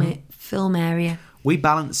film area. we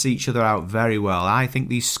balance each other out very well. I think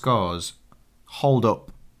these scores hold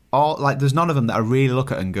up. All like, there's none of them that I really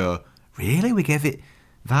look at and go, really, we gave it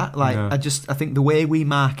that? Like, No. I think the way we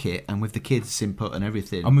mark it, and with the kids' input and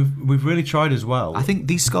everything, And we've really tried as well. I think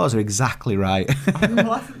these scores are exactly right. I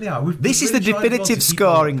think they are. This is the really tried as well definitive to keep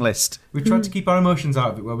scoring list. We've tried to keep our emotions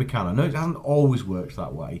out of it where we can. I know it hasn't always worked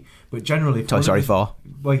that way, but generally... Toy Story 4.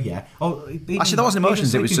 Well, yeah. Oh, Actually, that wasn't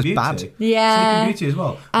emotions, it was Sleeping just Beauty. bad. Yeah. Sleeping Beauty as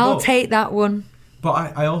well. I'll But- take that one.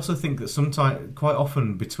 But I also think that sometimes, quite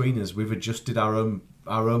often between us, we've adjusted our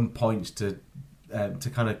own points to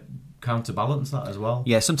kind of counterbalance that as well.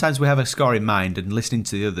 Yeah, sometimes we have a score in mind, and listening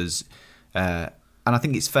to the others, and I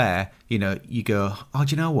think it's fair. You go, oh,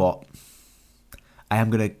 do you know what? I am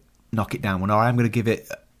going to knock it down one, or I'm going to give it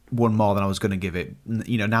one more than I was going to give it.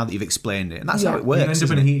 Now that you've explained it, and that's how it You works. end up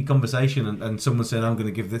isn't in a it? heated conversation, and someone saying, "I'm going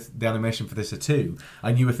to give the animation for this a 2,"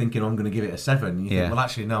 and you were thinking, "I'm going to give it a 7." And you Yeah. think, "Well,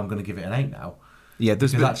 actually, no, I'm going to give it an 8 now." Yeah,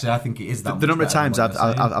 Because actually, I think it is that. the much number of better than times what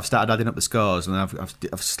you're saying. I've started adding up the scores, and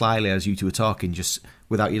I've slyly, as you two were talking, just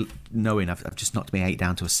without you knowing, I've just knocked my 8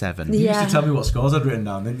 down to a 7. You used Yeah. to tell me what scores I'd written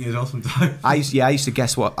down, didn't you? As well, sometimes. I used to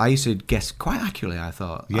guess quite accurately. I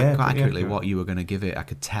thought, Yeah, quite pretty accurately accurate. what you were going to give it. I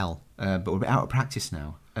could tell, but we're a bit out of practice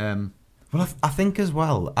now. Well, I think as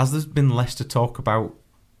well, as there's been less to talk about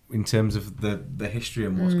in terms of the history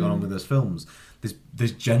and what's gone on with those films,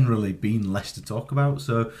 there's generally been less to talk about.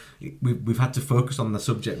 So we've had to focus on the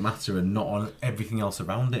subject matter and not on everything else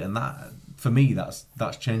around it. And that, for me, that's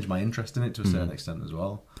changed my interest in it to a certain extent as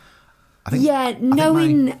well. I think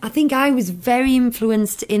I think I was very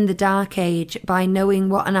influenced in the Dark Age by knowing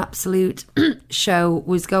what an absolute show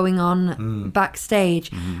was going on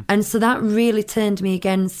backstage. And so that really turned me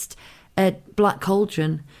against Black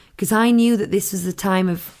Cauldron, because I knew that this was the time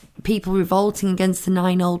of people revolting against the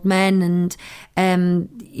 9 old men and,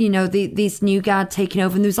 these new guard taking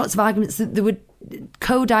over. And there was lots of arguments that there were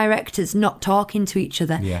co-directors not talking to each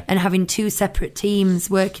other and having 2 separate teams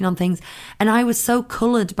working on things. And I was so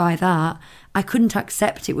coloured by that, I couldn't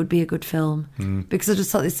accept it would be a good film because I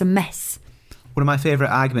just thought it's a mess. one of my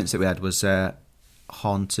favourite arguments that we had was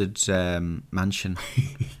Haunted Mansion,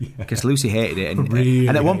 because Lucy hated it,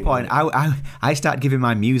 and at one point I started giving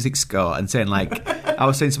my music score and saying I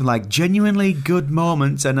was saying something like genuinely good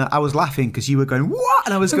moments, and I was laughing because you were going what,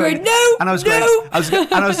 and I was going no, and I was no. going,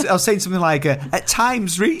 I was saying something like at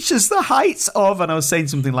times reaches the heights of, and I was saying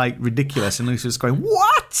something like ridiculous, and Lucy was going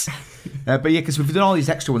what? But yeah, because we've done all these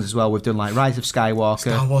extra ones as well. We've done Rise of Skywalker,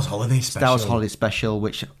 Star Wars Holiday Special. Star Wars Holiday Special,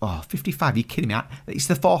 which 55. Are you kidding me? It's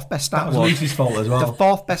the 4th best Star That was Wars. Lucy's fault as well. The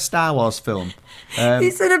 4th best Star Wars film.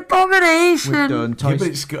 It's an abomination. We've done Toy Yeah,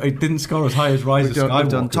 but it didn't score as high as Rise of Skywalker.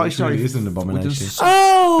 We've done Toy which Story. really is an We've done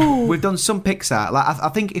abomination. We've done some Pixar. I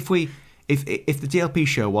think if the DLP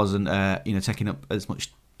show wasn't taking up as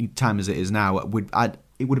much time as it is now, it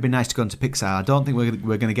would have been nice to go into Pixar. I don't think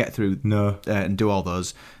we're going to get through and do all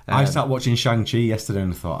those. I started watching Shang-Chi yesterday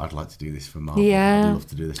and thought I'd like to do this for Marvel. Yeah. I'd love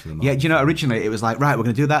to do this for Marvel. Yeah, do you know, originally it was like, right, we're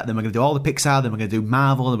going to do that, then we're going to do all the Pixar, then we're going to do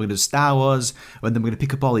Marvel, then we're going to do Star Wars, and then we're going to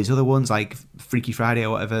pick up all these other ones like Freaky Friday or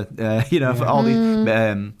whatever, for all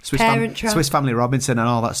the Swiss Family Robinson and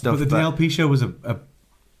all that stuff. But the DLP show was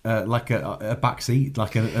a back seat,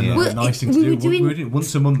 like a nice thing to we do. were doing- We were doing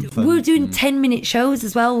once a month. We were doing 10-minute shows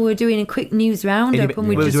as well. We were doing a quick news roundup and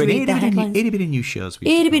we'd just read the headlines. It'd been new shows.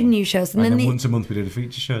 It'd have been new shows. And then once a month we did a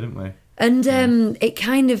feature show, didn't we? And it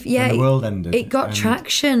kind of, And the world ended. It got And-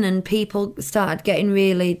 traction and people started getting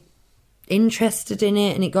really interested in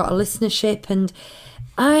it and it got a listenership. And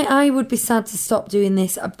I would be sad to stop doing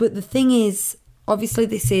this. But the thing is, obviously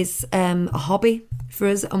this is a hobby for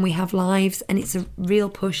us, and we have lives, and it's a real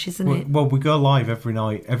push, isn't it? Well, we go live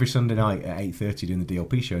every Sunday night at 8:30 doing the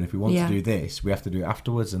DLP show, and if we want Yeah. to do this, we have to do it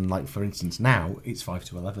afterwards. And like for instance, now it's 5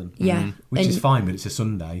 to 11. Yeah. which is And- fine, but it's a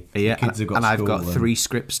Sunday. Yeah, The kids have got and I've school got 3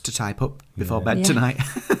 scripts to type up before bed Yeah. tonight.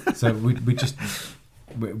 So we just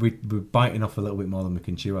we're biting off a little bit more than we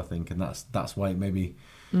can chew, I think, and that's why it maybe.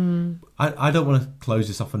 I don't want to close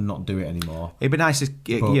this off and not do it anymore. It'd be nice if,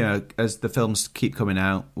 as the films keep coming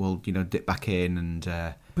out, we'll, dip back in and...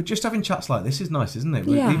 But just having chats like this is nice, isn't it?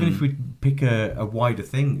 Yeah. Even if we pick a wider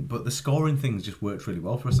thing, but the scoring things just works really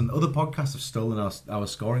well for us. And other podcasts have stolen our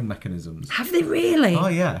scoring mechanisms. Have they really? Oh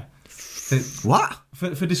yeah. What?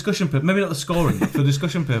 For discussion maybe not the scoring, but for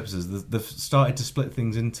discussion purposes, they've started to split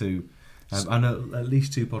things into. I know at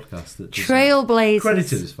least 2 podcasts that just Trailblazers.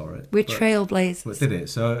 credited us for it. We're but- trailblazers. But did it?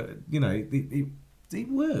 So it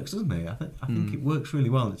works, doesn't it? I think it works really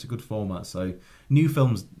well. It's a good format. So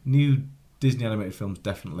new Disney animated films,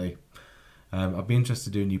 definitely. I'd be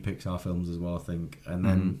interested to do new Pixar films as well, I think. And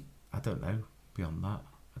then I don't know beyond that.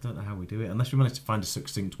 I don't know how we do it unless we manage to find a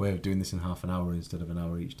succinct way of doing this in half an hour instead of an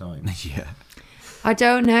hour each time. Yeah. I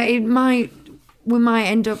don't know. We might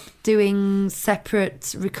end up doing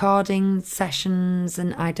separate recording sessions,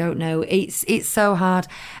 and I don't know. It's so hard.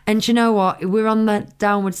 And do you know what? We're on that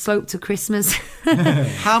downward slope to Christmas.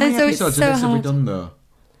 How many And so it's episodes so of this have we hard. done, though?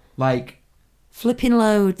 Like, Flipping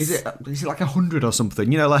loads. is it like 100 or something?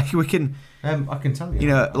 Like we can... I can tell you.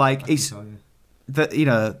 like, I can it's- tell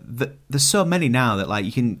you. there's so many now that like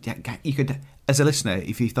you could as a listener,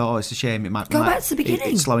 if you thought it's a shame, it might Go back to the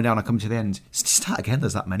beginning. It's slowing down and come to the end. Start again.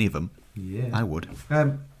 There's that many of them. Yeah. I would.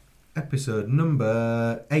 Episode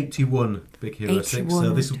number 81, Big Hero 6. 81.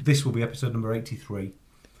 So this will be episode number 83.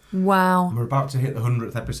 Wow. We're about to hit the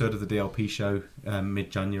 100th episode of the DLP show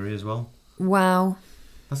mid-January as well. Wow.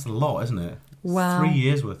 That's a lot, isn't it? Wow. 3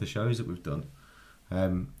 years worth of shows that we've done.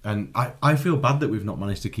 And I feel bad that we've not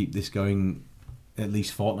managed to keep this going at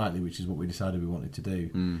least fortnightly, which is what we decided we wanted to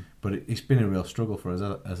do. But it's been a real struggle for us,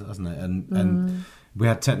 hasn't it? And we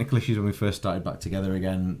had technical issues when we first started back together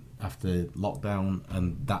again after lockdown,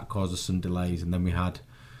 and that caused us some delays. And then we had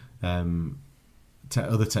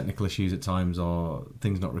other technical issues at times, or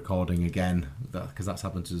things not recording again, because that's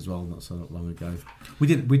happened to us as well not so long ago. We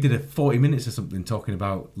did a 40 minutes or something talking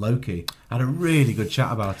about Loki. Had a really good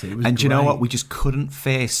chat about it. It was And do you know great. what? We just couldn't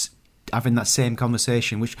face having that same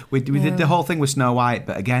conversation. Which we did the whole thing with Snow White,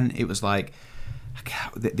 but again, it was like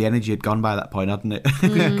the energy had gone by that point, hadn't it?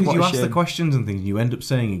 Because What you a ask the shame. questions and things, and you end up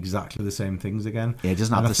saying exactly the same things again. Yeah, it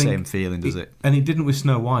doesn't have And I the think same feeling, does it? And it didn't with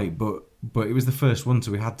Snow White, but it was the first one,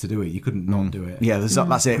 so we had to do it. You couldn't not do it. Yeah,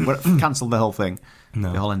 that's it. Cancel the whole thing,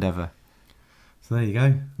 No. the whole endeavour. So there you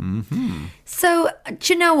go. So,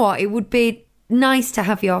 do you know what? It would be nice to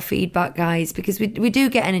have your feedback, guys, because we do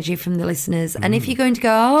get energy from the listeners. And if you're going to go,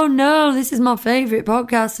 oh no, this is my favourite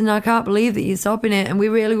podcast and I can't believe that you're stopping it, and we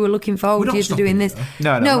really were looking forward We're to not you to doing stopping this. it,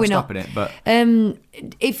 No, we're we're not stopping it. But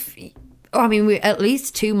we're at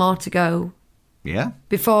least 2 more to go yeah,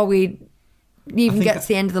 before we even think get to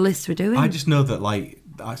the end of the list we're doing. I just know that,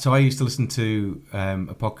 so I used to listen to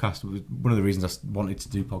a podcast. One of the reasons I wanted to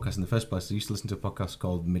do podcasts in the first place, I used to listen to a podcast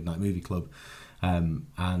called Midnight Movie Club, and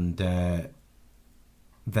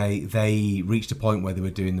they reached a point where they were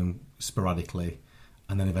doing them sporadically,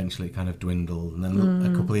 and then eventually it kind of dwindled, and then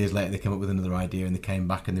a couple of years later they came up with another idea and they came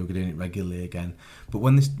back and they were doing it regularly again. But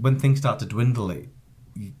when things start to dwindle,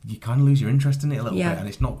 you kind of lose your interest in it a little Yeah. bit, and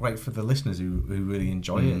it's not great for the listeners who really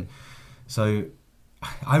enjoy it. So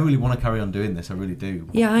I really want to carry on doing this. I really do.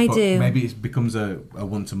 Yeah, I But do. Maybe it becomes a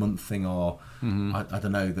once a month thing, or I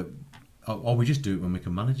don't know, that, or we just do it when we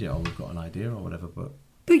can manage it, or we've got an idea or whatever. But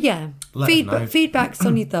yeah, Let us know. feedback's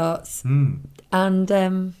on your thoughts. And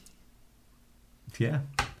yeah,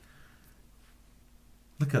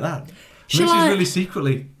 look at that. Shall Lucy's I- really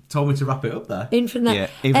secretly told me to wrap it up there. infinite. yeah.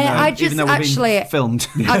 Even though we're being filmed.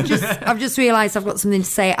 I've just realised I've got something to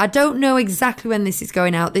say. I don't know exactly when this is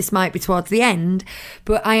going out. This might be towards the end,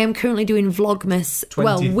 but I am currently doing Vlogmas.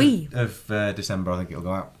 20th of December, I think it'll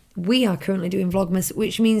go out. We are currently doing Vlogmas,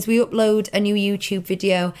 which means we upload a new YouTube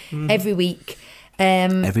video every week.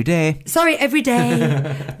 Every day. Every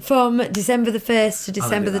day from December the 1st to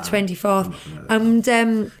December the 24th. And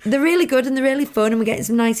they're really good and they're really fun and we're getting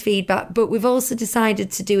some nice feedback. But we've also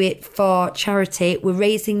decided to do it for charity. We're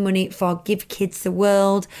raising money for Give Kids the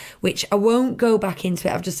World, which I won't go back into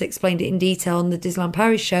it. I've just explained it in detail on the Disneyland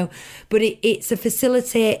Paris show. But it's a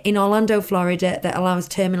facility in Orlando, Florida that allows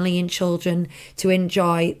terminally ill children to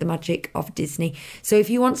enjoy the magic of Disney. So if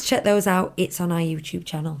you want to check those out, it's on our YouTube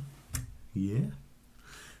channel. Yeah.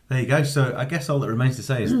 There you go. So I guess all that remains to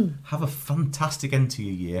say is have a fantastic end to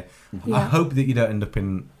your year. Yeah. I hope that you don't end up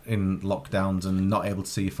in lockdowns and not able to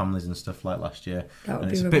see your families and stuff like last year. That would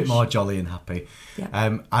And be it's a rubbish. bit more jolly and happy.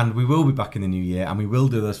 Yeah. And we will be back in the new year, and we will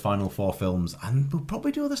do those final 4 films, and we'll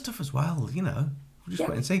probably do other stuff as well. We'll just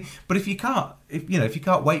wait and see. But if you can't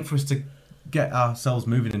wait for us to get ourselves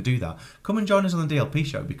moving and do that, come and join us on the DLP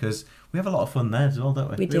show, because we have a lot of fun there as well, don't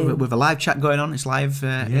we? We do. With a live chat going on, it's live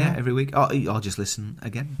every week. Or just listen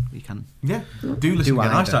again. You can. Yeah, do listen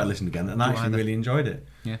again. I either. started listening again, and I actually either. really enjoyed it.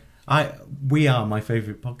 Yeah. We are my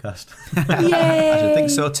favourite podcast. Yay! I should think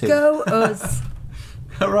so too. Go us.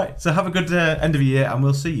 All right, so have a good end of the year, and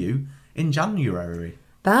we'll see you in January.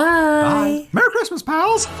 Bye. Merry Christmas,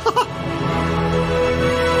 pals!